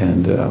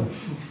 And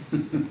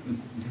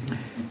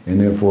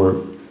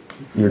therefore,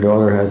 your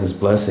daughter has this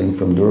blessing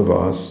from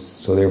Durvasa,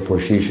 so therefore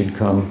she should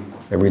come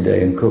every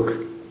day and cook,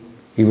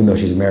 even though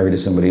she's married to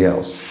somebody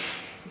else.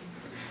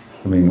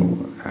 I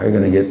mean, how are you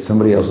going to get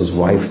somebody else's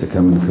wife to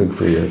come and cook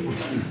for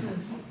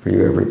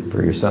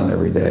your son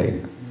every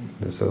day?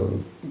 So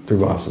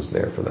Durvasa's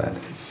there for that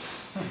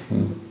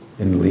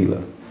in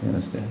Leela. You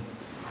understand?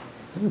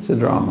 So it's a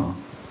drama.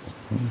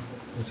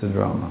 It's a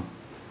drama.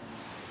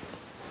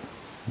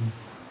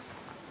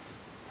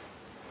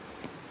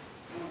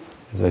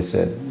 As I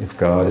said, if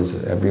God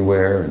is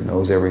everywhere and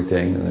knows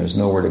everything, and there's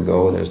nowhere to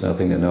go, there's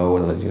nothing to know,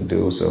 nothing to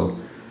do, so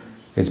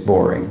it's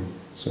boring.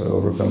 So to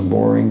overcome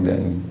boredom,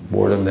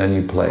 then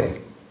you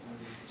play.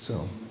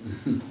 So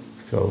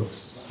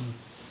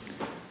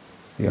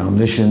the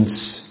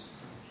omniscience,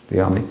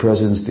 the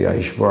omnipresence, the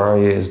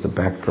Aishvarya is the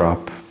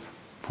backdrop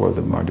for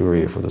the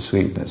Madhurya, for the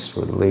sweetness,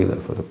 for the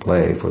Leela, for the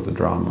play, for the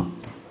drama.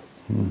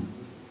 It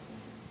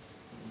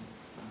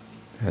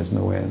has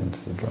no end,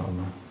 the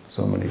drama.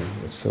 So many,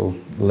 it's so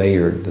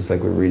layered, just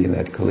like we're reading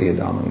that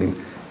Kaliyadama,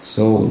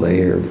 so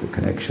layered, the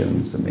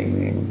connections, the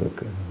meaning,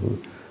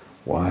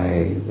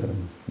 why,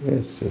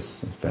 it's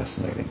just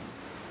fascinating.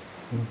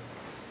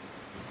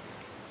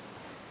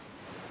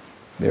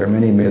 There are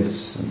many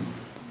myths and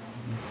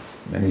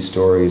many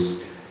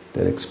stories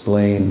that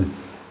explain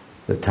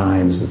the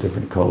times, the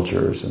different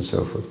cultures and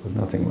so forth, but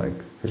nothing like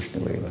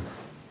Krishna Leela.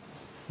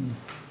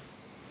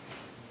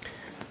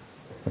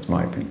 That's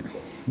my opinion.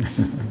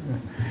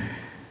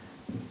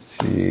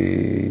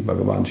 Shri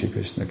Bhagavan Shri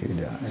Krishna ki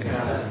jai.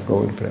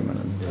 Gaur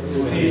Premanande.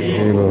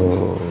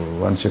 Evo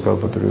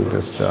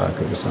Vanchakalpatarubhyascha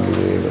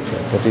Kripasamideva cha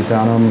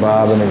Patitanam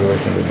Bhavana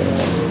Vaishnava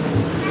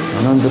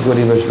Ananta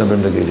Kori Vaishnava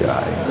Vrinda ki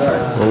jai.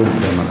 Gaur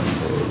Premanande.